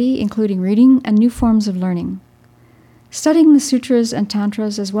of study, including reading and new forms of learning. Studying the sutras and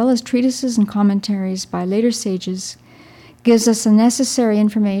tantras, as well as treatises and commentaries by later sages, gives us the necessary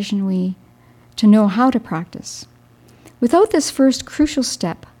information to know how to practice. Without this first crucial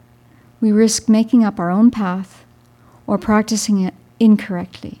step, we risk making up our own path or practicing it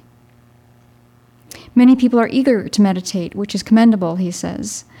incorrectly. Many people are eager to meditate, which is commendable, he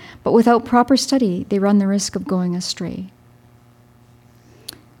says, but without proper study, they run the risk of going astray.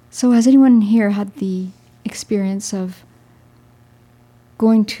 So has anyone here had the experience of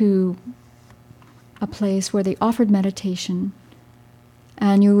going to a place where they offered meditation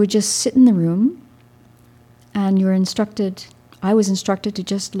and you would just sit in the room and I was instructed to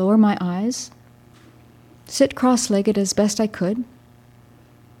just lower my eyes, sit cross-legged as best I could,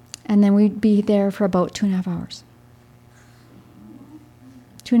 And then we'd be there for about 2.5 hours.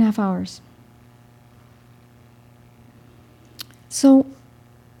 2.5 hours. So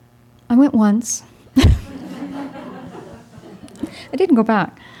I went once. I didn't go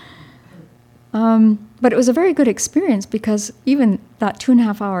back. But it was a very good experience because even that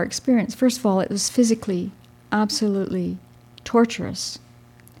 2.5 hour experience, first of all, it was physically absolutely torturous.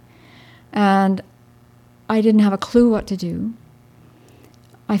 And I didn't have a clue what to do.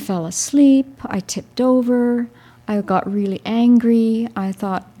 I fell asleep, I tipped over, I got really angry. I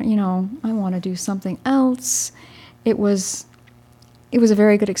thought, I want to do something else. It was a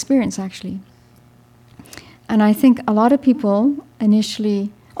very good experience, actually. And I think a lot of people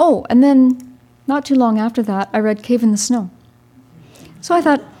initially... Oh, and then not too long after that, I read Cave in the Snow. So I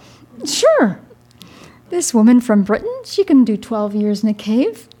thought, sure, this woman from Britain, she can do 12 years in a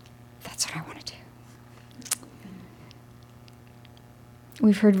cave. That's what I want to do.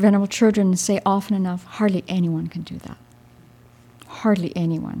 We've heard venerable children say often enough, hardly anyone can do that. Hardly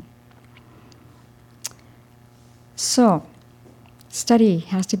anyone. So, study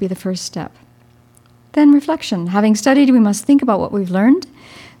has to be the first step. Then reflection. Having studied, we must think about what we've learned.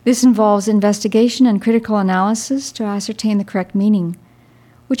 This involves investigation and critical analysis to ascertain the correct meaning,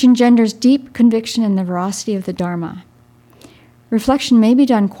 which engenders deep conviction in the veracity of the Dharma. Reflection may be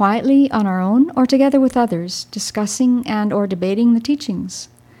done quietly on our own or together with others, discussing and or debating the teachings.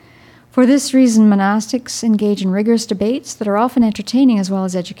 For this reason, monastics engage in rigorous debates that are often entertaining as well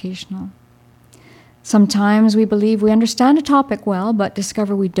as educational. Sometimes we believe we understand a topic well, but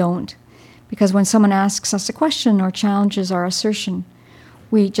discover we don't, because when someone asks us a question or challenges our assertion,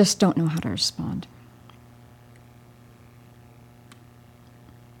 we just don't know how to respond.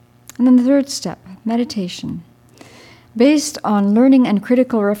 And then the third step, meditation. Based on learning and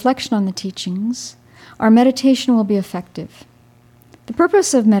critical reflection on the teachings, our meditation will be effective. The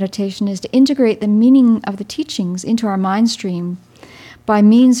purpose of meditation is to integrate the meaning of the teachings into our mind stream by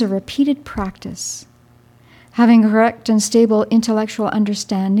means of repeated practice. Having correct and stable intellectual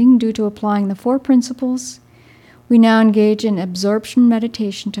understanding due to applying the 4 principles, we now engage in absorption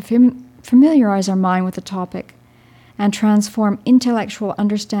meditation to familiarize our mind with the topic and transform intellectual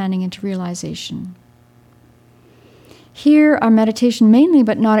understanding into realization. Here, our meditation mainly,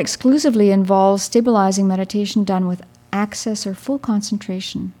 but not exclusively, involves stabilizing meditation done with access or full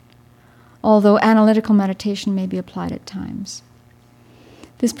concentration, although analytical meditation may be applied at times.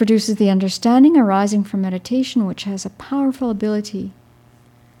 This produces the understanding arising from meditation, which has a powerful ability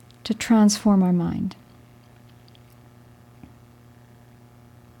to transform our mind.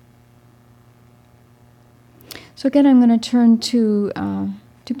 So again, I'm going to turn to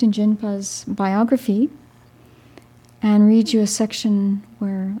Thubten Jinpa's biography and read you a section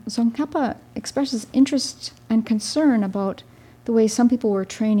where Tsongkhapa expresses interest and concern about the way some people were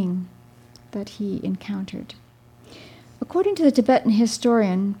training that he encountered. According to the Tibetan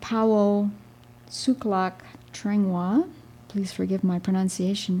historian Pawo Suklak Trengwa, please forgive my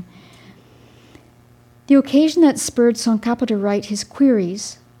pronunciation, the occasion that spurred Tsongkhapa to write his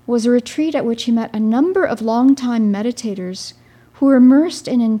queries was a retreat at which he met a number of long-time meditators who were immersed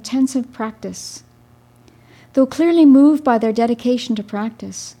in intensive practice. Though clearly moved by their dedication to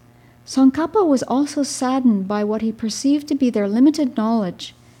practice, Tsongkhapa was also saddened by what he perceived to be their limited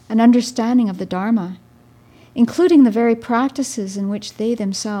knowledge and understanding of the Dharma, including the very practices in which they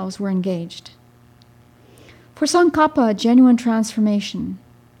themselves were engaged. For Tsongkhapa, genuine transformation,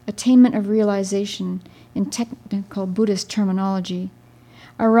 attainment of realization in technical Buddhist terminology,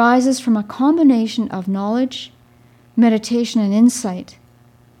 arises from a combination of knowledge, meditation, and insight,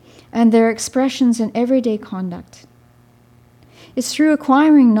 and their expressions in everyday conduct. It's through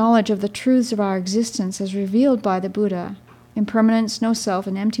acquiring knowledge of the truths of our existence as revealed by the Buddha, impermanence, no self,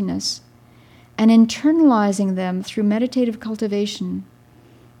 and emptiness, and internalizing them through meditative cultivation,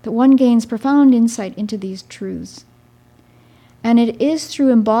 that one gains profound insight into these truths. And it is through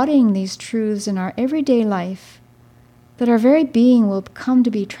embodying these truths in our everyday life that our very being will come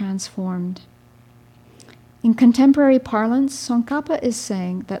to be transformed. In contemporary parlance, Tsongkhapa is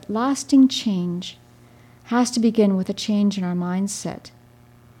saying that lasting change has to begin with a change in our mindset,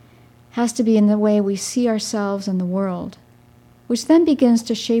 has to be in the way we see ourselves and the world, which then begins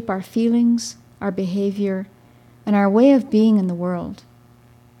to shape our feelings, our behavior, and our way of being in the world.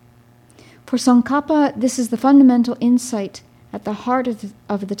 For Tsongkhapa, this is the fundamental insight at the heart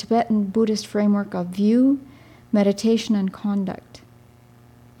of the Tibetan Buddhist framework of view, meditation, and conduct.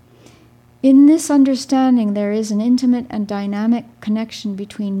 In this understanding, there is an intimate and dynamic connection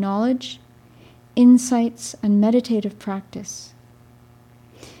between knowledge, insights, and meditative practice.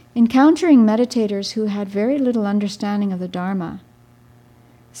 Encountering meditators who had very little understanding of the Dharma,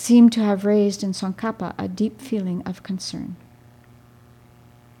 seemed to have raised in Tsongkhapa a deep feeling of concern.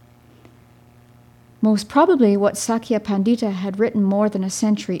 Most probably what Sakya Pandita had written more than a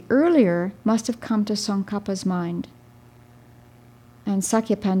century earlier must have come to Tsongkhapa's mind. And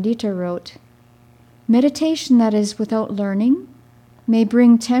Sakya Pandita wrote, "Meditation that is without learning may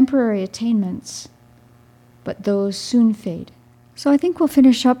bring temporary attainments, but those soon fade." So I think we'll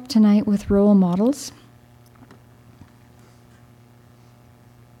finish up tonight with role models.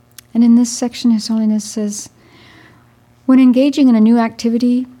 And in this section, His Holiness says, when engaging in a new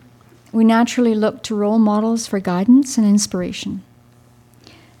activity, we naturally look to role models for guidance and inspiration.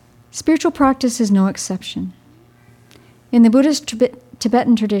 Spiritual practice is no exception. In the Buddhist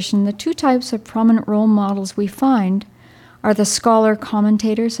Tibetan tradition, the two types of prominent role models we find are the scholar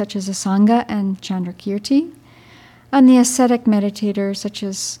commentators such as Asanga and Chandrakirti, and the ascetic meditator such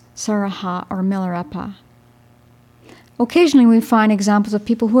as Saraha or Milarepa. Occasionally we find examples of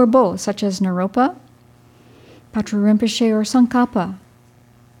people who are both, such as Naropa, Patra Rinpoche, or Tsongkhapa.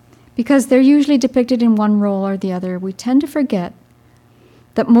 Because they're usually depicted in one role or the other, we tend to forget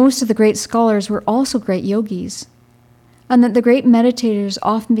that most of the great scholars were also great yogis, and that the great meditators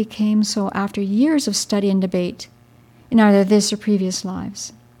often became so after years of study and debate in either this or previous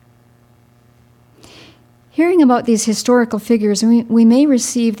lives. Hearing about these historical figures, we may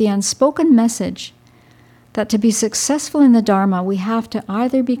receive the unspoken message that to be successful in the Dharma, we have to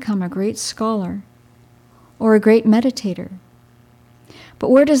either become a great scholar or a great meditator.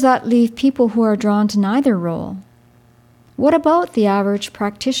 But where does that leave people who are drawn to neither role? What about the average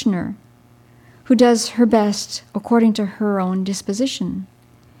practitioner who does her best according to her own disposition?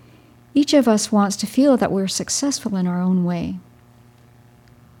 Each of us wants to feel that we're successful in our own way.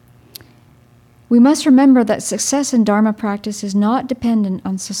 We must remember that success in Dharma practice is not dependent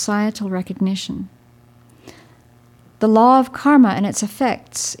on societal recognition. The law of karma and its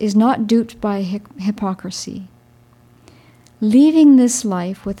effects is not duped by hypocrisy. Leaving this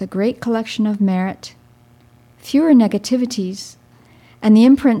life with a great collection of merit, fewer negativities, and the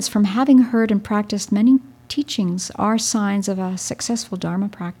imprints from having heard and practiced many teachings are signs of a successful Dharma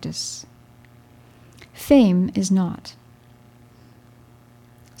practice. Fame is not.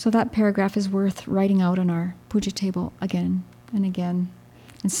 So that paragraph is worth writing out on our puja table again and again,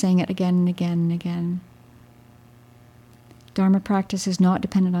 and saying it again and again and again. Dharma practice is not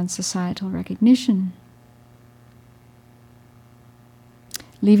dependent on societal recognition.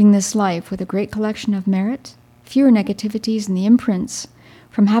 Leaving this life with a great collection of merit, fewer negativities, and the imprints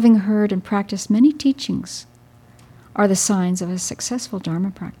from having heard and practiced many teachings are the signs of a successful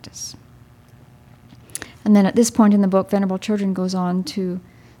Dharma practice. And then at this point in the book, Venerable Children goes on to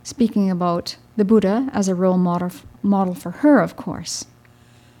speaking about the Buddha as a role model for her, of course.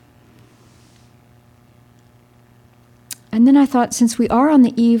 And then I thought, since we are on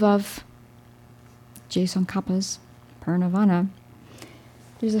the eve of Je Tsongkhapa's Parinirvana,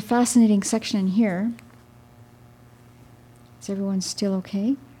 there's a fascinating section in here. Is everyone still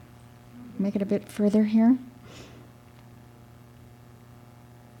okay? Make it a bit further here.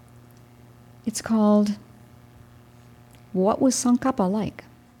 It's called, What Was Tsongkhapa Like?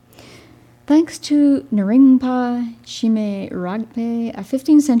 Thanks to Naringpa Shime Ragpe, a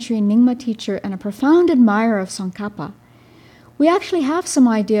 15th century Nyingma teacher and a profound admirer of Tsongkhapa, we actually have some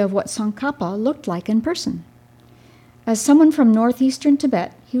idea of what Tsongkhapa looked like in person. As someone from northeastern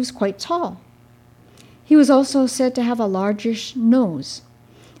Tibet, he was quite tall. He was also said to have a largish nose,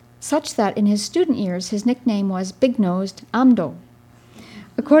 such that in his student years his nickname was Big-Nosed Amdo.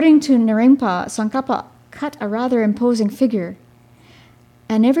 According to Naringpa, Tsongkhapa cut a rather imposing figure,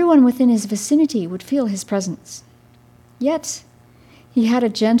 and everyone within his vicinity would feel his presence. Yet, he had a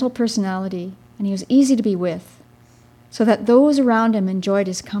gentle personality, and he was easy to be with, so that those around him enjoyed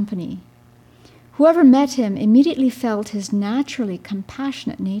his company. Whoever met him immediately felt his naturally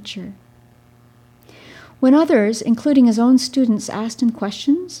compassionate nature. When others, including his own students, asked him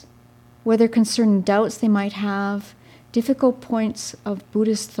questions, whether concerning doubts they might have, difficult points of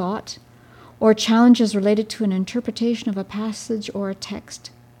Buddhist thought, or challenges related to an interpretation of a passage or a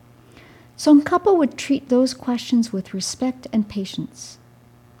text, Tsongkhapa would treat those questions with respect and patience.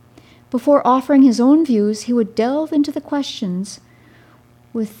 Before offering his own views, he would delve into the questions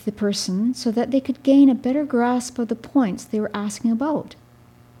with the person so that they could gain a better grasp of the points they were asking about.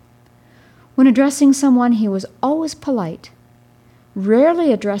 When addressing someone, he was always polite,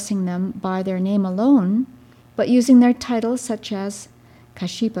 rarely addressing them by their name alone, but using their titles such as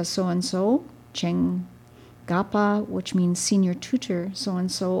Kashipa so-and-so, Cheng Gapa, which means senior tutor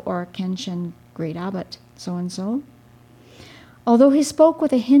so-and-so, or Kenshin great abbot so-and-so. Although he spoke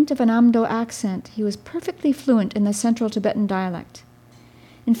with a hint of an Amdo accent, he was perfectly fluent in the Central Tibetan dialect.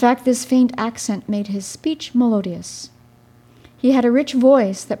 In fact, this faint accent made his speech melodious. He had a rich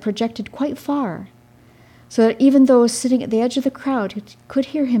voice that projected quite far, so that even those sitting at the edge of the crowd could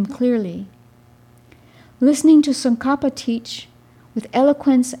hear him clearly. Listening to Tsongkhapa teach with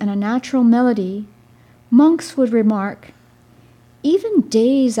eloquence and a natural melody, monks would remark, even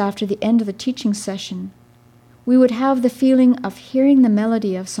days after the end of the teaching session, we would have the feeling of hearing the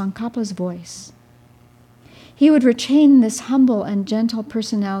melody of Tsongkhapa's voice. He would retain this humble and gentle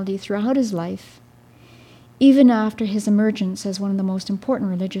personality throughout his life, even after his emergence as one of the most important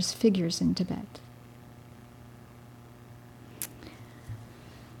religious figures in Tibet.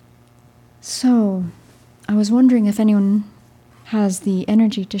 So, I was wondering if anyone has the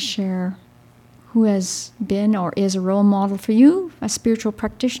energy to share who has been or is a role model for you, a spiritual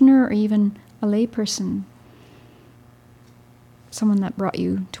practitioner or even a lay person, someone that brought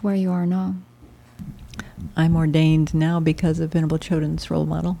you to where you are now. I'm ordained now because of Venerable Chodon's role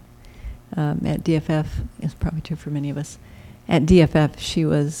model. At DFF, it's probably true for many of us. At DFF, she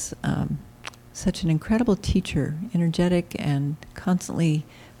was such an incredible teacher, energetic and constantly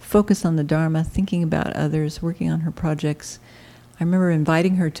focused on the Dharma, thinking about others, working on her projects. I remember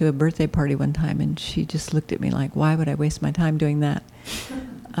inviting her to a birthday party one time, and she just looked at me like, why would I waste my time doing that?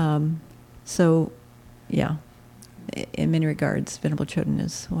 So, yeah, in many regards, Venerable Chodon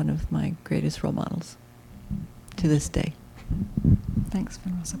is one of my greatest role models to this day. Thanks,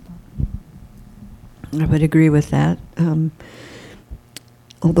 Venerable Support. I would agree with that.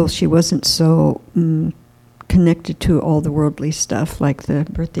 Although she wasn't so connected to all the worldly stuff, like the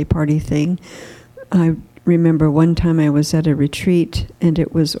birthday party thing, I remember one time I was at a retreat, and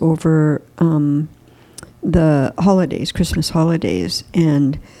it was over the holidays, Christmas holidays,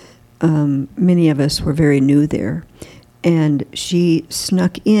 and many of us were very new there. And she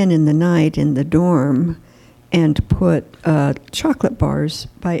snuck in the night in the dorm and put chocolate bars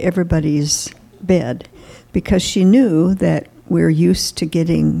by everybody's bed, because she knew that we're used to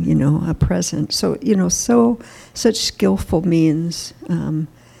getting, a present. So, such skillful means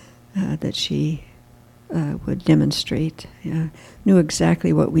that she would demonstrate. Knew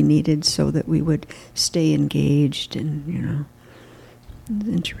exactly what we needed so that we would stay engaged, and, it was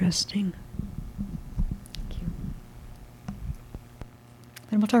interesting. Thank you.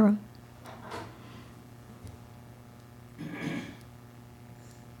 Venerable Taro.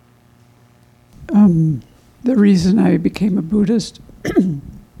 The reason I became a Buddhist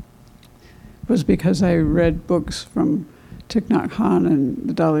was because I read books from Thich Nhat Hanh and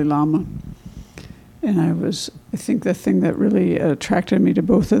the Dalai Lama. And I think the thing that really attracted me to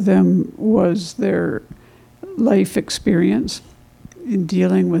both of them was their life experience in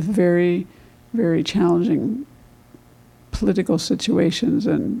dealing with very, very challenging political situations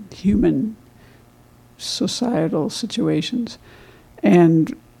and human societal situations.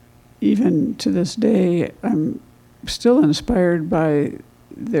 And even to this day, I'm still inspired by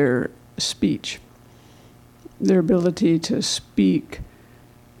their speech, their ability to speak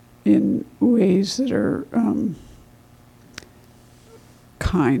in ways that are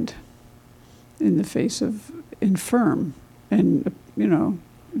kind in the face of infirm, and I'm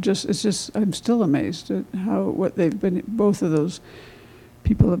still amazed at what both of those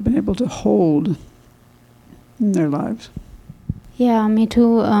people have been able to hold in their lives. Yeah, me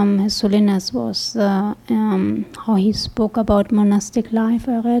too. His Holiness was how he spoke about monastic life.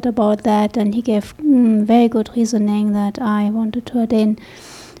 I read about that, and he gave very good reasoning that I wanted to ordain.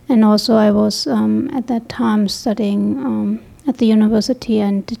 And also, I was at that time studying at the university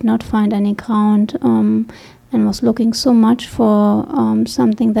and did not find any ground, and was looking so much for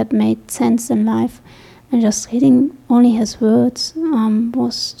something that made sense in life. And just reading only his words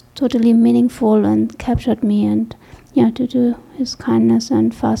was totally meaningful and captured me. And to do his kindness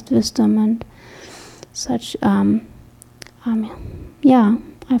and fast wisdom and such. I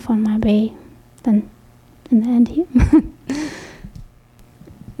found my way then in the end here.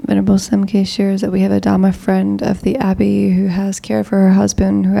 Venerable Semke shares that we have a Dhamma friend of the Abbey who has cared for her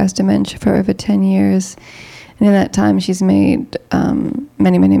husband who has dementia for over 10 years. And in that time she's made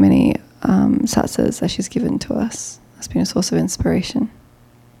many satsas that she's given to us. That's been a source of inspiration.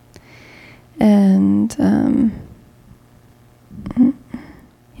 And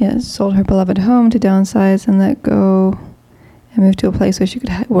sold her beloved home to downsize and let go and move to a place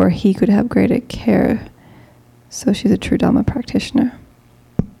where he could have greater care. So she's a true Dhamma practitioner.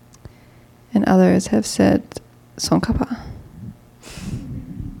 And others have said Tsongkhapa.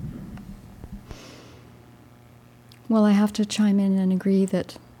 Well, I have to chime in and agree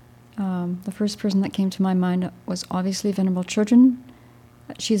that the first person that came to my mind was obviously Venerable Chodon.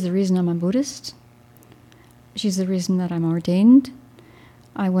 She's the reason I'm a Buddhist. She's the reason that I'm ordained.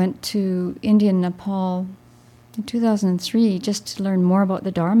 I went to India and Nepal in 2003 just to learn more about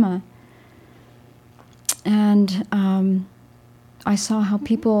the Dharma. And I saw how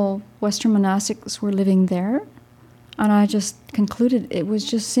Western monastics were living there. And I just concluded it was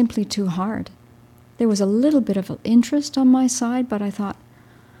just simply too hard. There was a little bit of interest on my side, but I thought,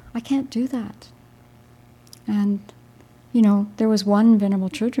 I can't do that. And, there was one Venerable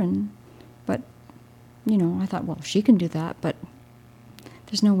Chödrön, but, I thought, well, she can do that, but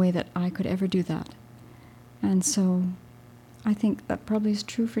there's no way that I could ever do that. And so I think that probably is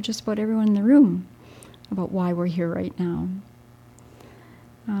true for just about everyone in the room about why we're here right now.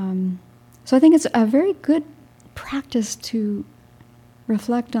 So I think it's a very good practice to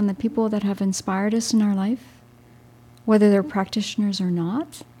reflect on the people that have inspired us in our life, whether they're practitioners or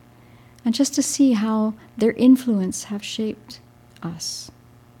not, and just to see how their influence have shaped us.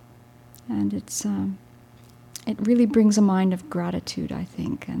 And it really brings a mind of gratitude, I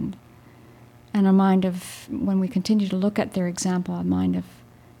think, and a mind of, when we continue to look at their example, a mind of,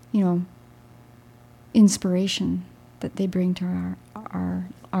 inspiration that they bring to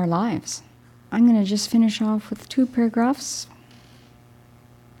our lives. I'm going to just finish off with 2 paragraphs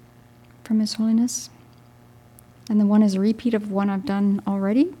from His Holiness. And the one is a repeat of one I've done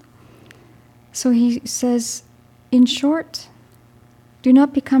already. So he says, in short, do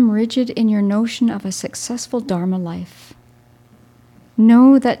not become rigid in your notion of a successful Dharma life.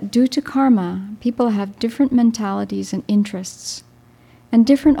 Know that due to karma, people have different mentalities and interests, and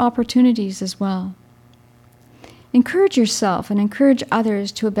different opportunities as well. Encourage yourself and encourage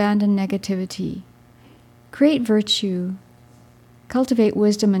others to abandon negativity. Create virtue. Cultivate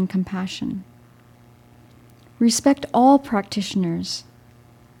wisdom and compassion. Respect all practitioners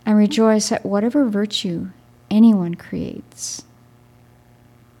and rejoice at whatever virtue anyone creates.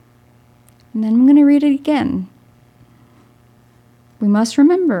 And then I'm going to read it again. We must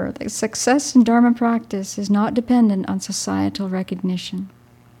remember that success in Dharma practice is not dependent on societal recognition.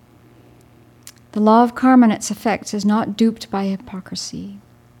 The law of karma and its effects is not duped by hypocrisy.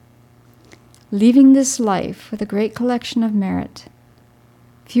 Leaving this life with a great collection of merit,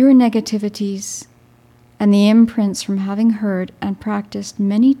 fewer negativities, and the imprints from having heard and practiced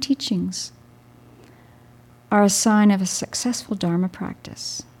many teachings are a sign of a successful Dharma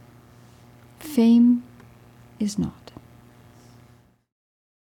practice. Fame is not.